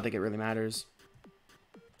 I don't think it really matters.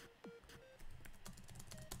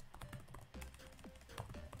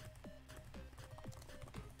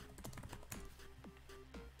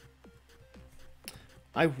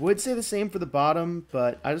 I would say the same for the bottom,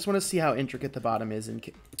 but I just want to see how intricate the bottom is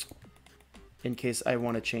in case I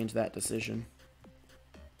want to change that decision.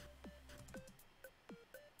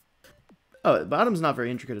 Oh, the bottom's not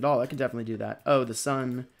very intricate at all. I can definitely do that. Oh, the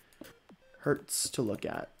sun hurts to look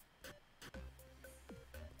at.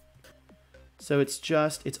 So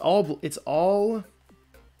it's all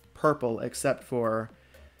purple except for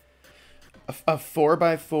a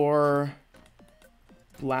 4x4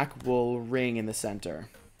 black wool ring in the center.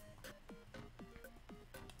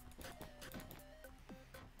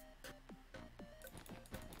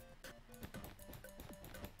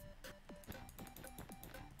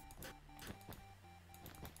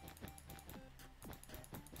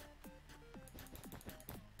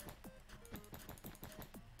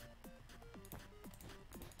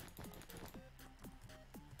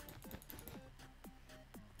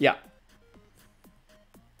 Yeah.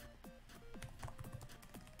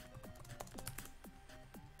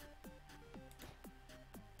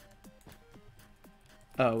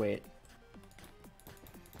 Oh, wait.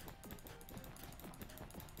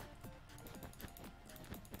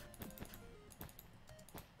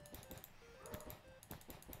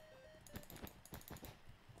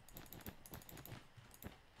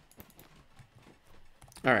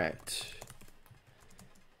 All right.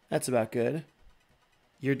 That's about good.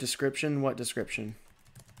 Your description? What description?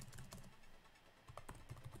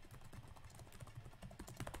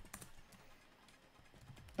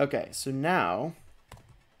 Okay, so now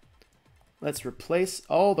let's replace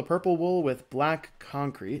all the purple wool with black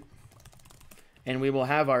concrete. And we will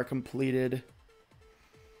have our completed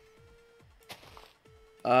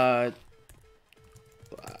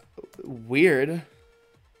weird.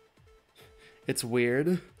 It's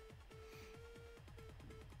weird.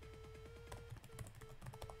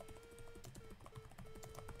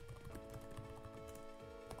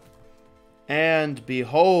 And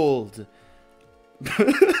behold.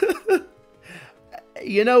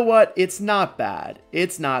 You know what? It's not bad.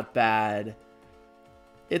 It's not bad.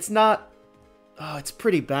 It's not... Oh, it's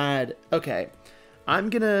pretty bad. Okay. I'm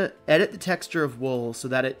gonna edit the texture of wool so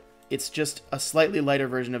that it's just a slightly lighter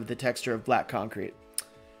version of the texture of black concrete.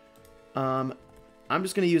 I'm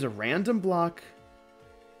just gonna use a random block.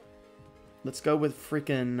 Let's go with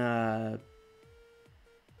freaking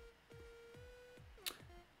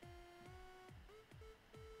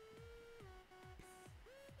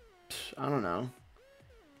I don't know.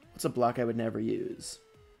 What's a block I would never use?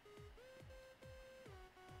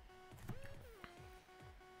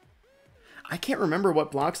 I can't remember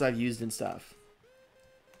what blocks I've used and stuff.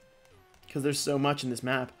 Because there's so much in this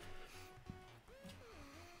map.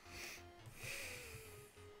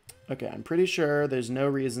 Okay, I'm pretty sure there's no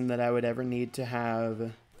reason that I would ever need to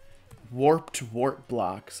have warped wart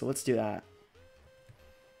block. So let's do that.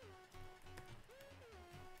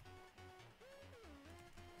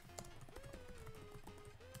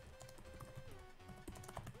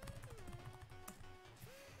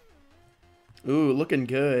 Ooh, looking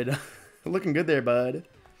good. Looking good there, bud.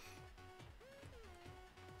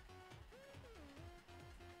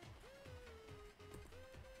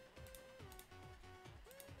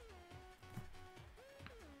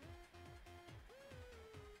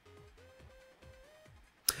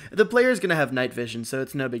 The player's gonna have night vision, so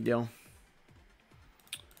it's no big deal.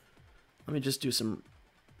 Let me just do some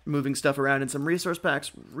moving stuff around in some resource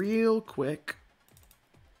packs real quick.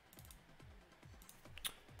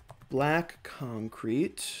 Black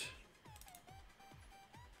concrete.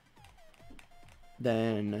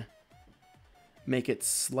 Then make it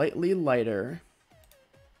slightly lighter.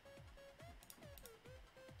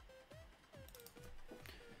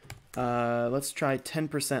 Let's try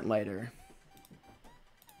 10% lighter.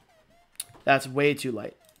 That's way too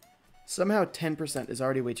light. Somehow 10% is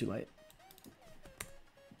already way too light.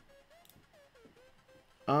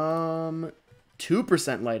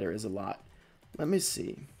 2% lighter is a lot. Let me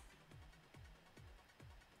see.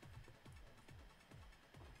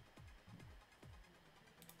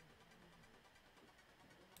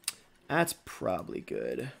 That's probably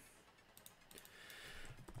good.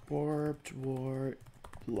 Warped wart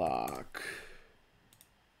block.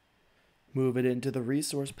 Move it into the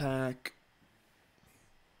resource pack.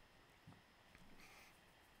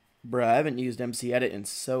 Bruh, I haven't used MC Edit in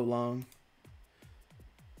so long.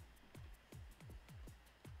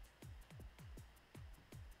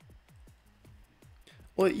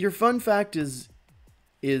 Well, your fun fact is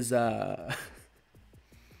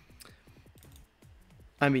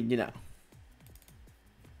I mean, you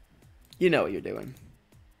know what you're doing.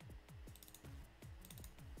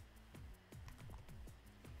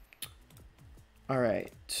 All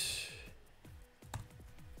right.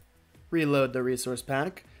 Reload the resource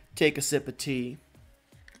pack. Take a sip of tea.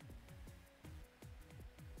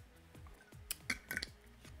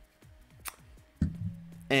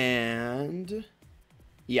 And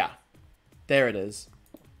yeah, there it is.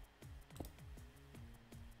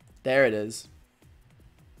 There it is.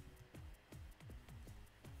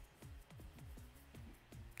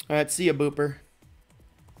 All right, see ya, Booper.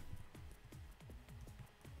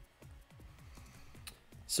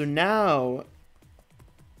 So now,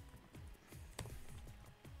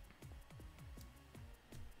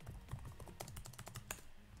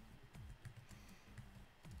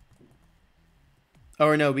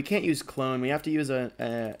 oh no, we can't use clone. We have to use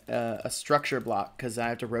a structure block because I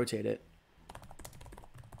have to rotate it.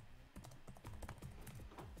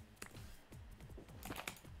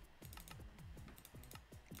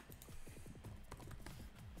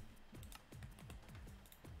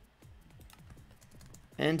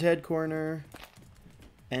 End head corner.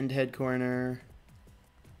 End head corner.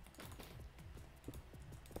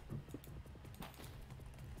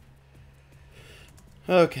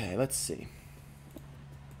 Okay, let's see.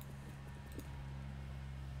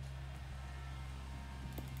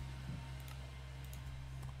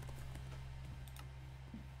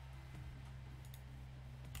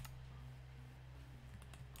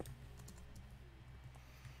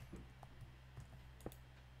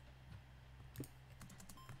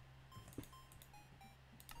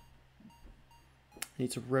 I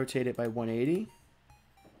need to rotate it by 180.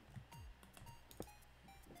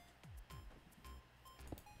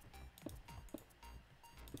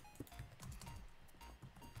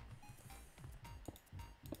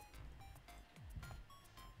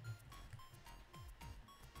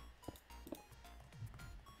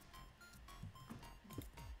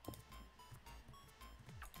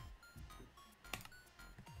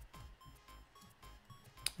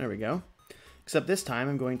 There we go. Except this time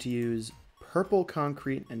I'm going to use purple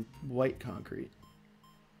concrete and white concrete.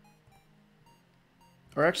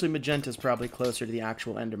 Or actually magenta is probably closer to the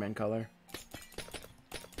actual Enderman color.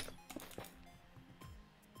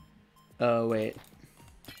 Oh, wait.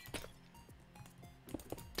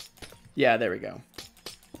 Yeah, there we go.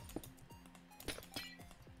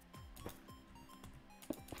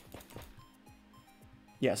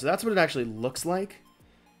 Yeah, so that's what it actually looks like.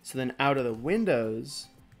 So then out of the windows,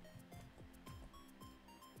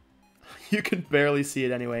 you can barely see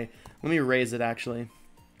it anyway. Let me raise it actually.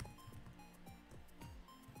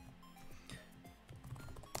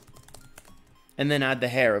 And then add the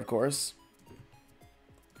hair, of course.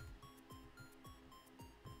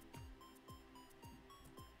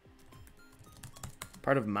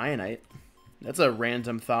 Part of Mionite. That's a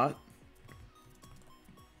random thought.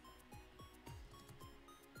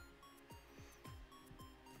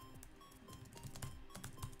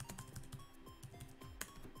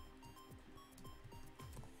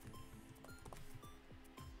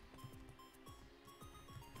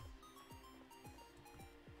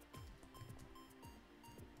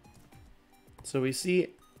 So we see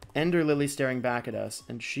Ender Lily staring back at us,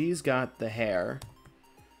 and she's got the hair.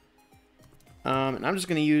 And I'm just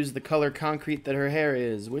going to use the color concrete that her hair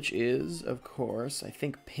is, which is, of course, I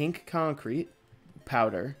think pink concrete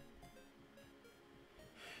powder.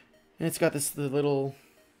 And it's got the little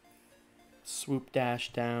swoop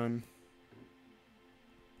dash down.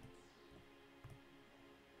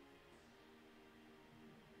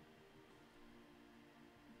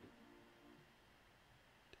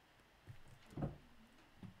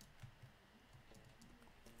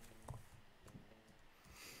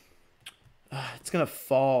 It's going to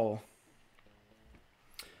fall.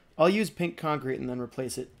 I'll use pink concrete and then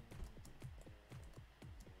replace it.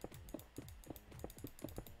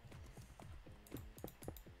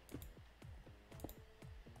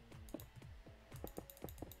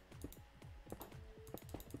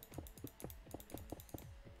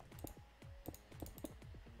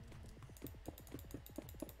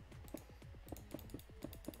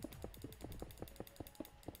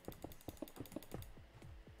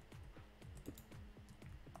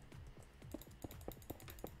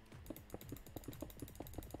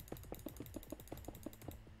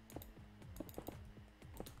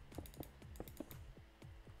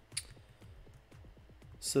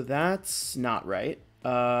 So that's not right.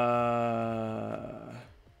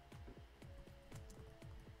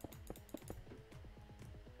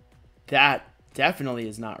 That definitely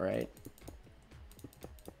is not right.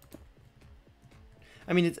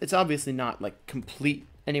 I mean, it's obviously not like complete,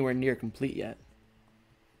 anywhere near complete yet.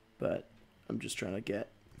 But I'm just trying to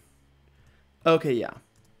get... Okay, yeah.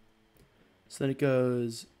 So then it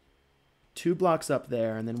goes 2 blocks up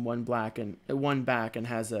there and then one back and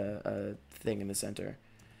has a thing in the center.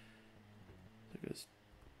 So it goes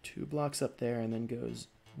 2 blocks up there and then goes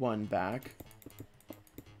 1 back.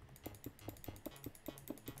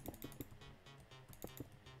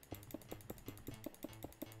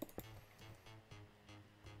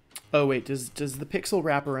 Oh wait, does the pixel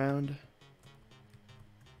wrap around?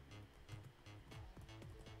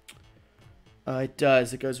 It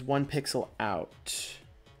does. It goes 1 pixel out.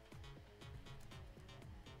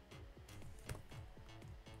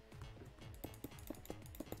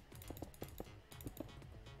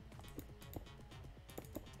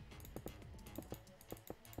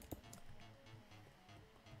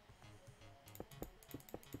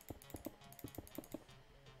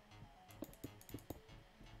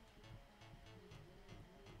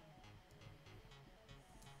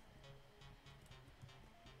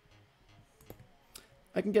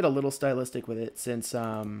 I can get a little stylistic with it since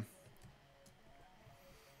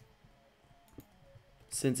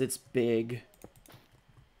since it's big.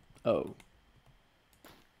 Oh.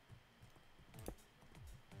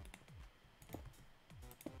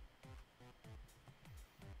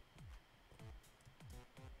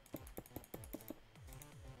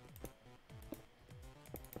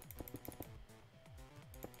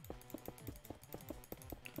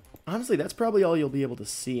 Honestly, that's probably all you'll be able to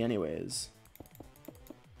see anyways.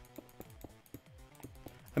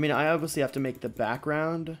 I mean, I obviously have to make the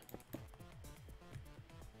background.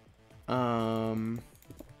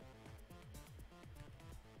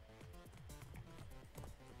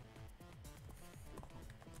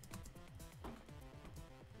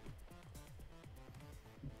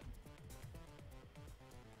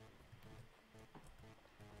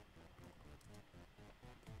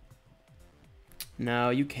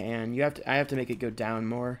 No, you can. You have to. I have to make it go down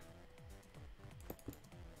more.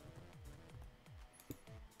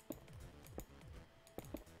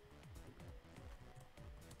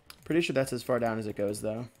 Pretty sure that's as far down as it goes,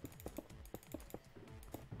 though.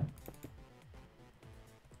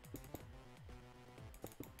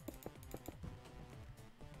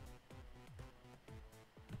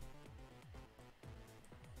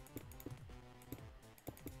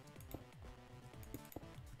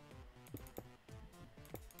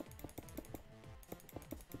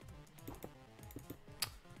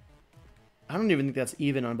 I don't even think that's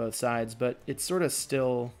even on both sides, but it's sort of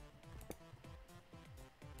still...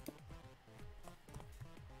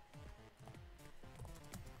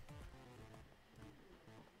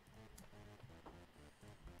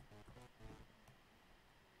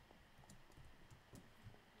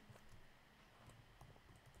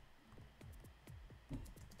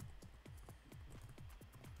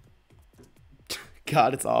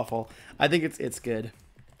 God, it's awful. I think it's good.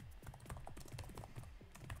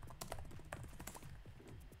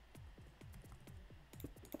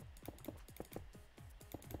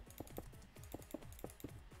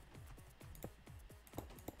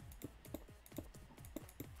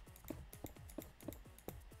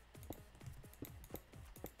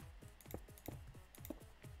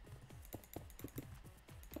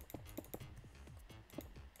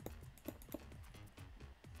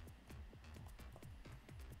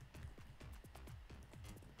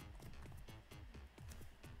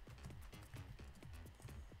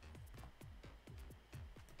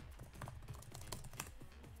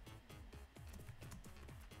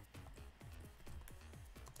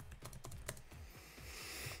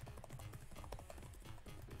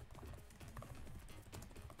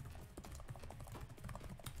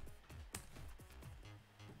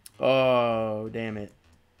 Oh, damn it.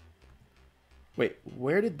 Wait,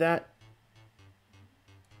 where did that...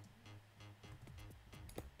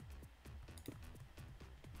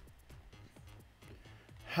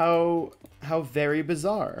 How very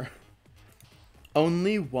bizarre.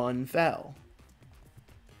 Only one fell.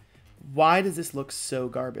 Why does this look so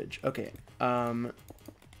garbage? Okay, I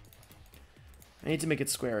need to make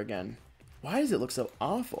it square again. Why does it look so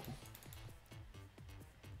awful?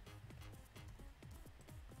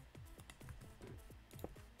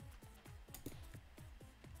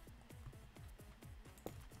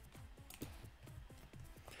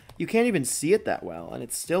 You can't even see it that well, and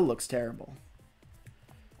it still looks terrible.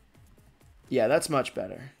 Yeah, that's much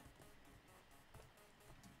better.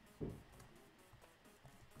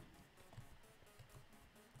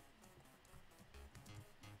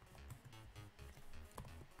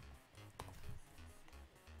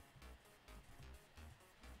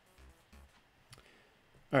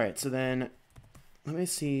 All right, so then let me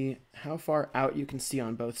see how far out you can see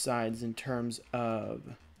on both sides in terms of...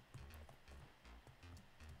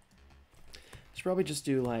 Should probably just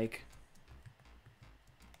do like...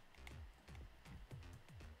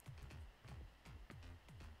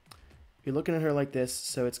 You're looking at her like this,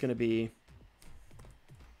 so it's going to be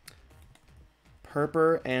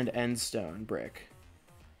purple and endstone brick.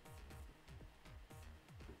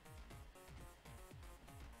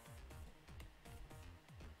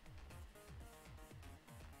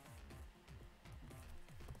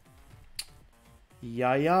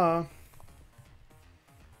 Yeah.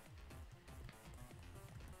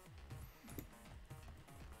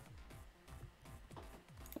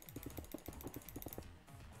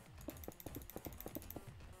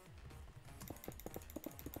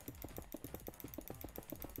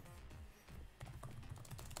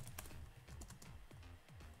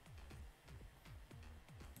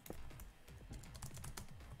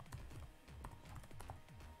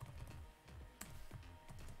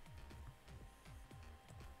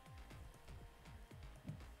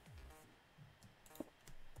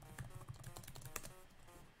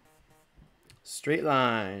 Straight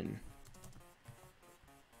line.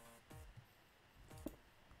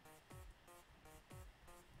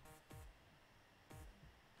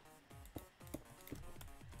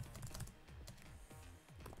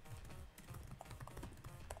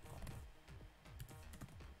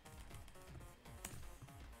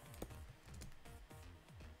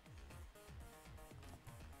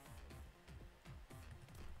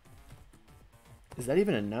 Is that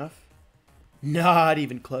even enough? Not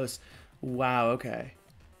even close. Wow, okay.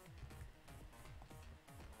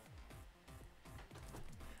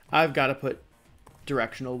 I've got to put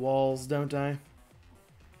directional walls, don't I?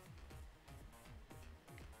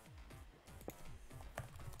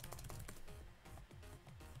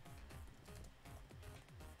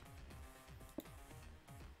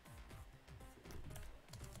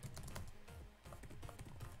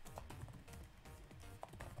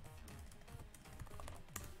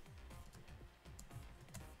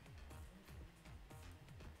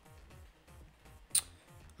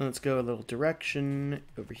 Let's go a little direction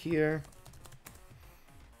over here.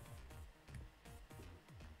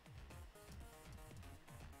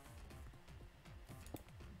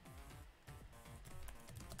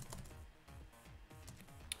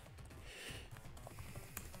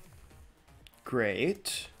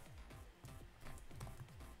 Great.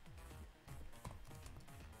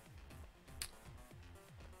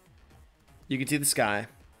 You can see the sky.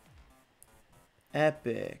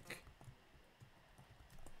 Epic.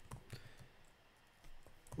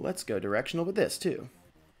 Let's go directional with this too.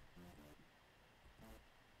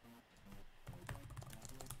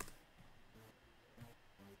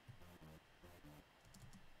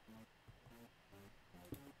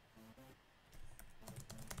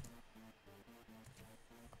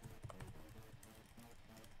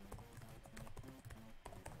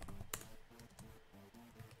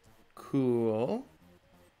 Cool.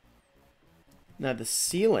 Now the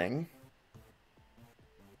ceiling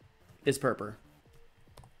is purple.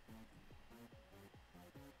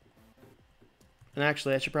 And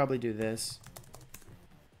actually, I should probably do this.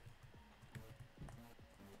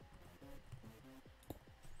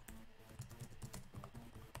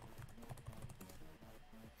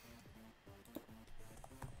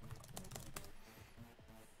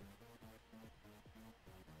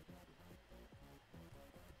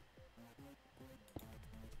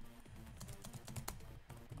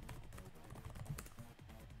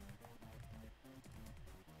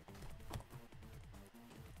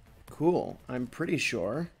 Cool. I'm pretty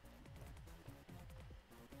sure.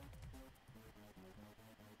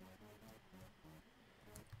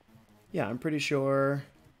 Yeah, I'm pretty sure.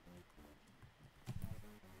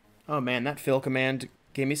 Oh man, that fill command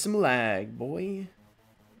gave me some lag, boy.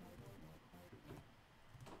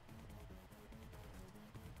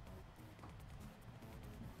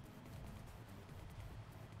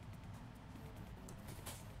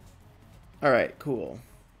 Alright, cool.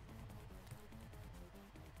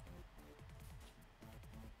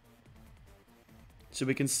 So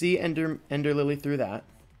we can see Ender Lily through that.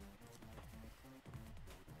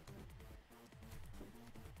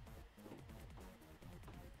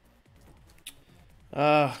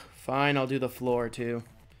 Fine, I'll do the floor too.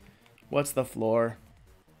 What's the floor?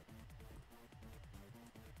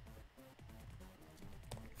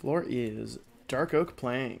 Floor is dark oak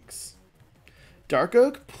planks. Dark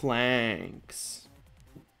oak planks.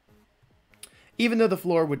 Even though the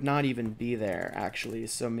floor would not even be there, actually.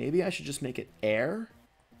 So maybe I should just make it air?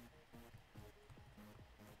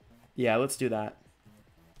 Yeah, let's do that.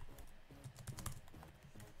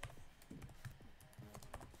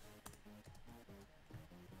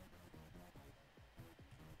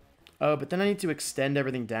 Oh, but then I need to extend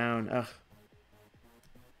everything down. Ugh.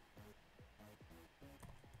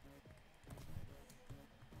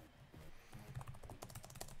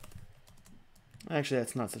 Actually,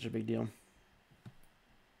 that's not such a big deal.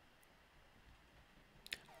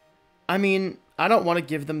 I mean, I don't want to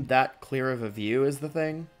give them that clear of a view is the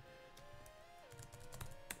thing.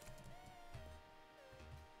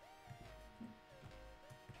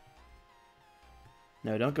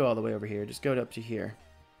 No, don't go all the way over here. Just go up to here.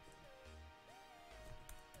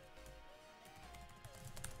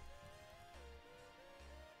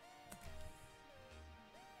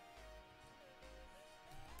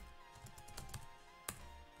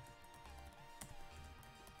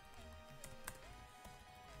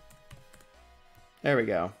 There we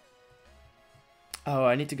go. Oh,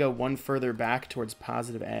 I need to go one further back towards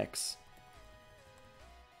positive X.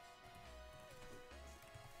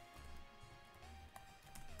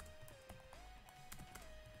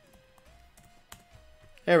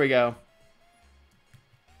 There we go.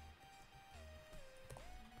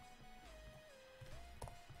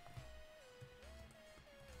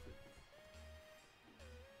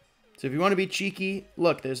 So if you want to be cheeky,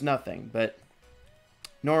 look, there's nothing, but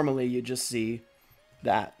normally you just see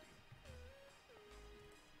that.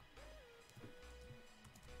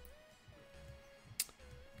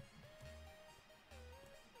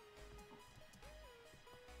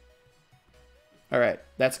 All right,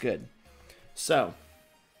 that's good. So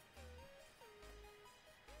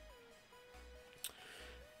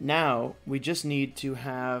Now we just need to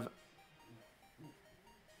have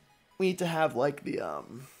like the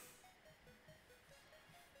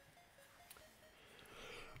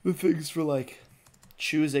things for like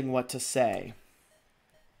choosing what to say.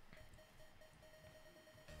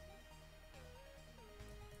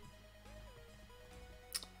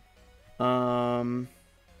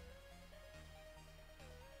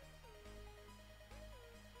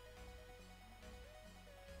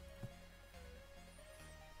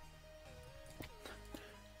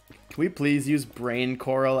 Can we please use brain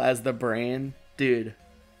coral as the brain? Dude.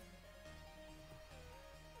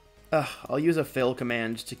 I'll use a fill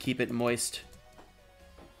command to keep it moist.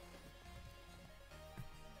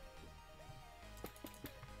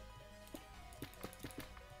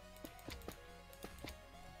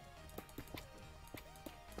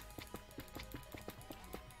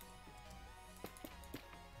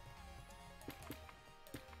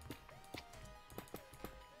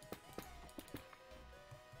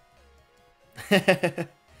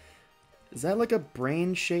 Is that like a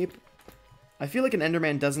brain shape? I feel like an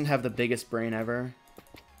Enderman doesn't have the biggest brain ever.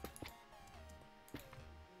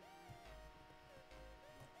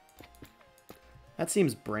 That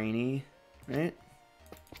seems brainy, right?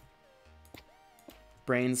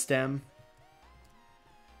 Brain stem.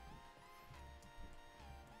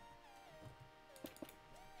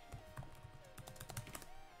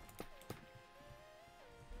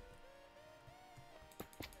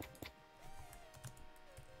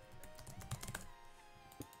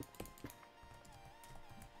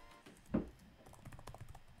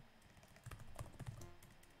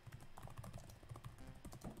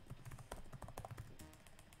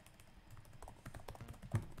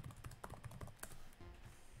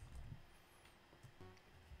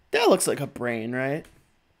 That looks like a brain, right?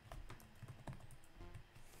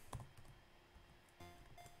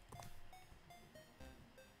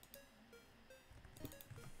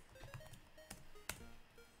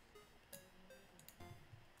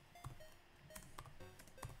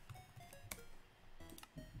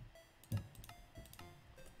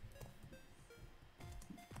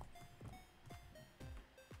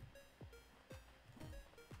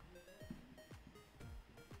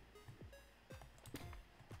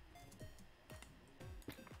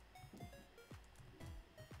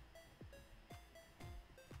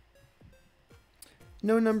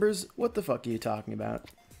 No numbers? What the fuck are you talking about?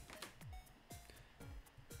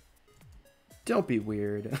 Don't be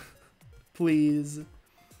weird. Please.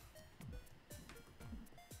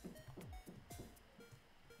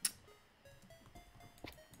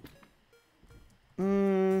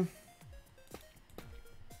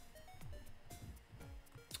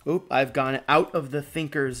 Oop, I've gone out of the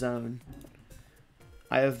thinker zone.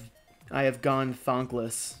 I have gone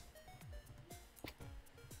thonkless.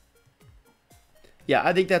 Yeah,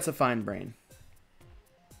 I think that's a fine brain.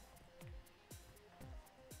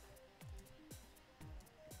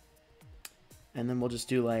 And then we'll just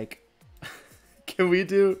do like can we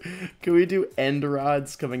do end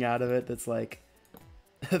rods coming out of it that's like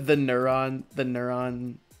the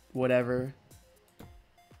neuron whatever.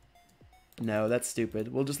 No, that's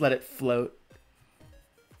stupid. We'll just let it float.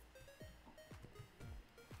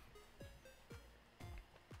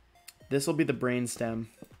 This will be the brain stem.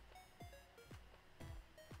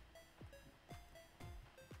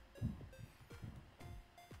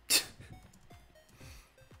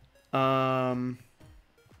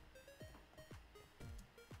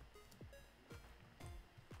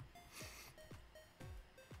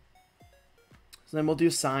 So then we'll do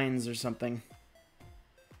signs or something.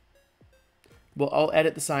 Well, I'll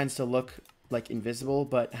edit the signs to look like invisible,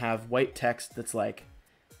 but have white text that's like,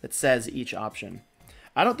 that says each option.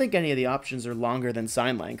 I don't think any of the options are longer than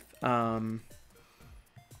sign length. The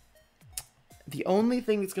only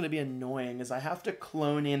thing that's going to be annoying is I have to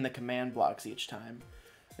clone in the command blocks each time.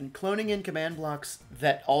 And cloning in command blocks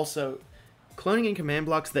that clone in command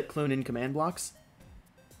blocks that clone in command blocks.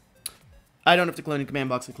 I don't have to clone in command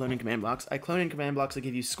blocks and clone in command blocks. I clone in command blocks that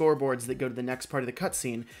give you scoreboards that go to the next part of the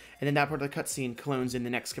cutscene, and then that part of the cutscene clones in the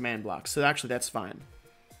next command block. So actually, that's fine.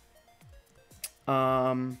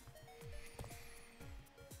 So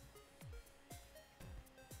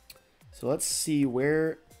let's see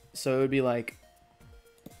where. So it would be like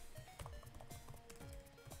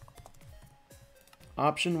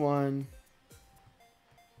option 1.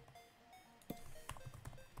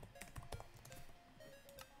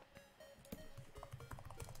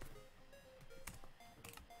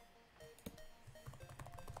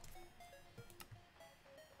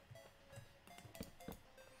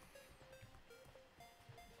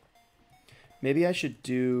 Maybe I should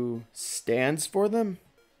do stands for them.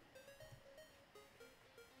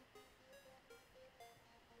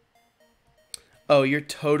 Oh, you're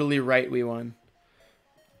totally right. We won.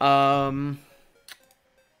 Um...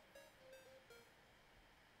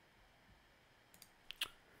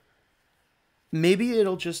 Maybe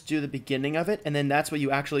it'll just do the beginning of it, and then that's what you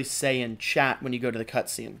actually say in chat when you go to the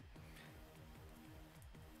cutscene.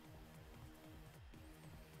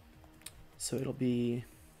 So it'll be...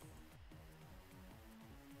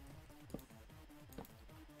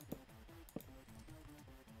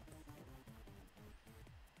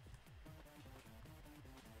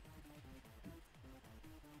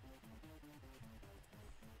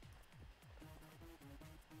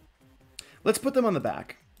 Let's put them on the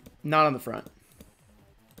back, not on the front.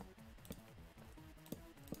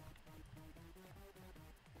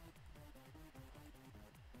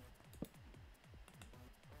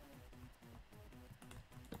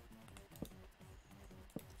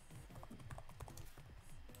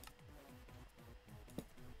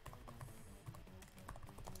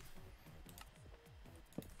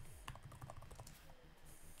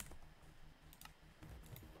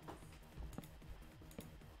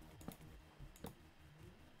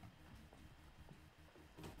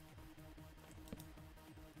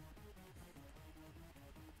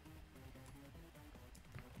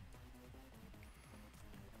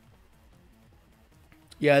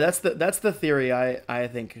 Yeah, that's the theory I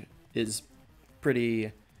think is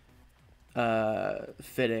pretty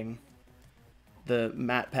fitting. The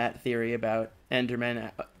MatPat theory about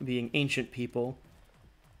Endermen being ancient people.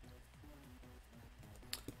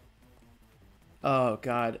 Oh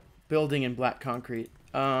god, building in black concrete.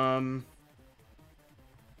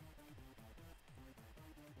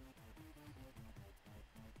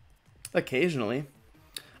 Occasionally.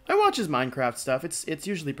 I watch his Minecraft stuff. It's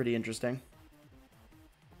usually pretty interesting.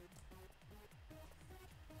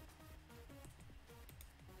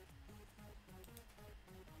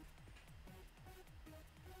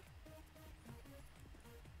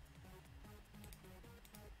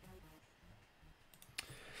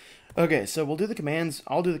 Okay, so we'll do the commands.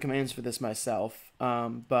 I'll do the commands for this myself.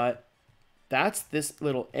 But that's this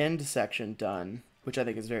little end section done, which I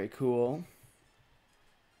think is very cool.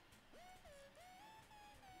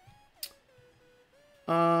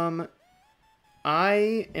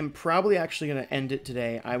 I am probably actually going to end it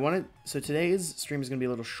today. So today's stream is going to be a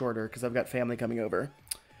little shorter because I've got family coming over.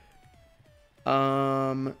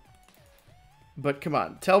 But come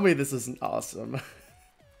on, tell me this isn't awesome.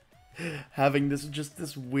 Having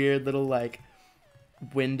this weird little like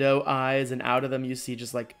window eyes, and out of them you see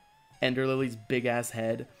just like Ender Lily's big ass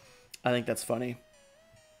head. I think that's funny.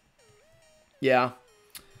 Yeah.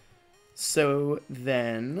 So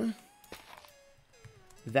then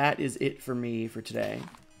that is it for me for today.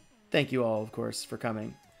 Thank you all, of course, for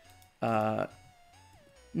coming. Nightbot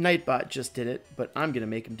just did it, but I'm gonna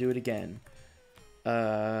make him do it again.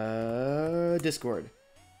 Discord.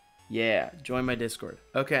 Yeah, join my Discord.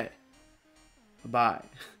 Okay. Bye.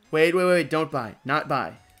 Wait, don't buy. Not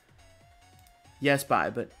buy. Yes, buy,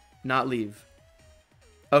 but not leave.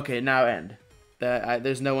 Okay, now end.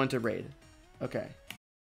 There's no one to raid. Okay.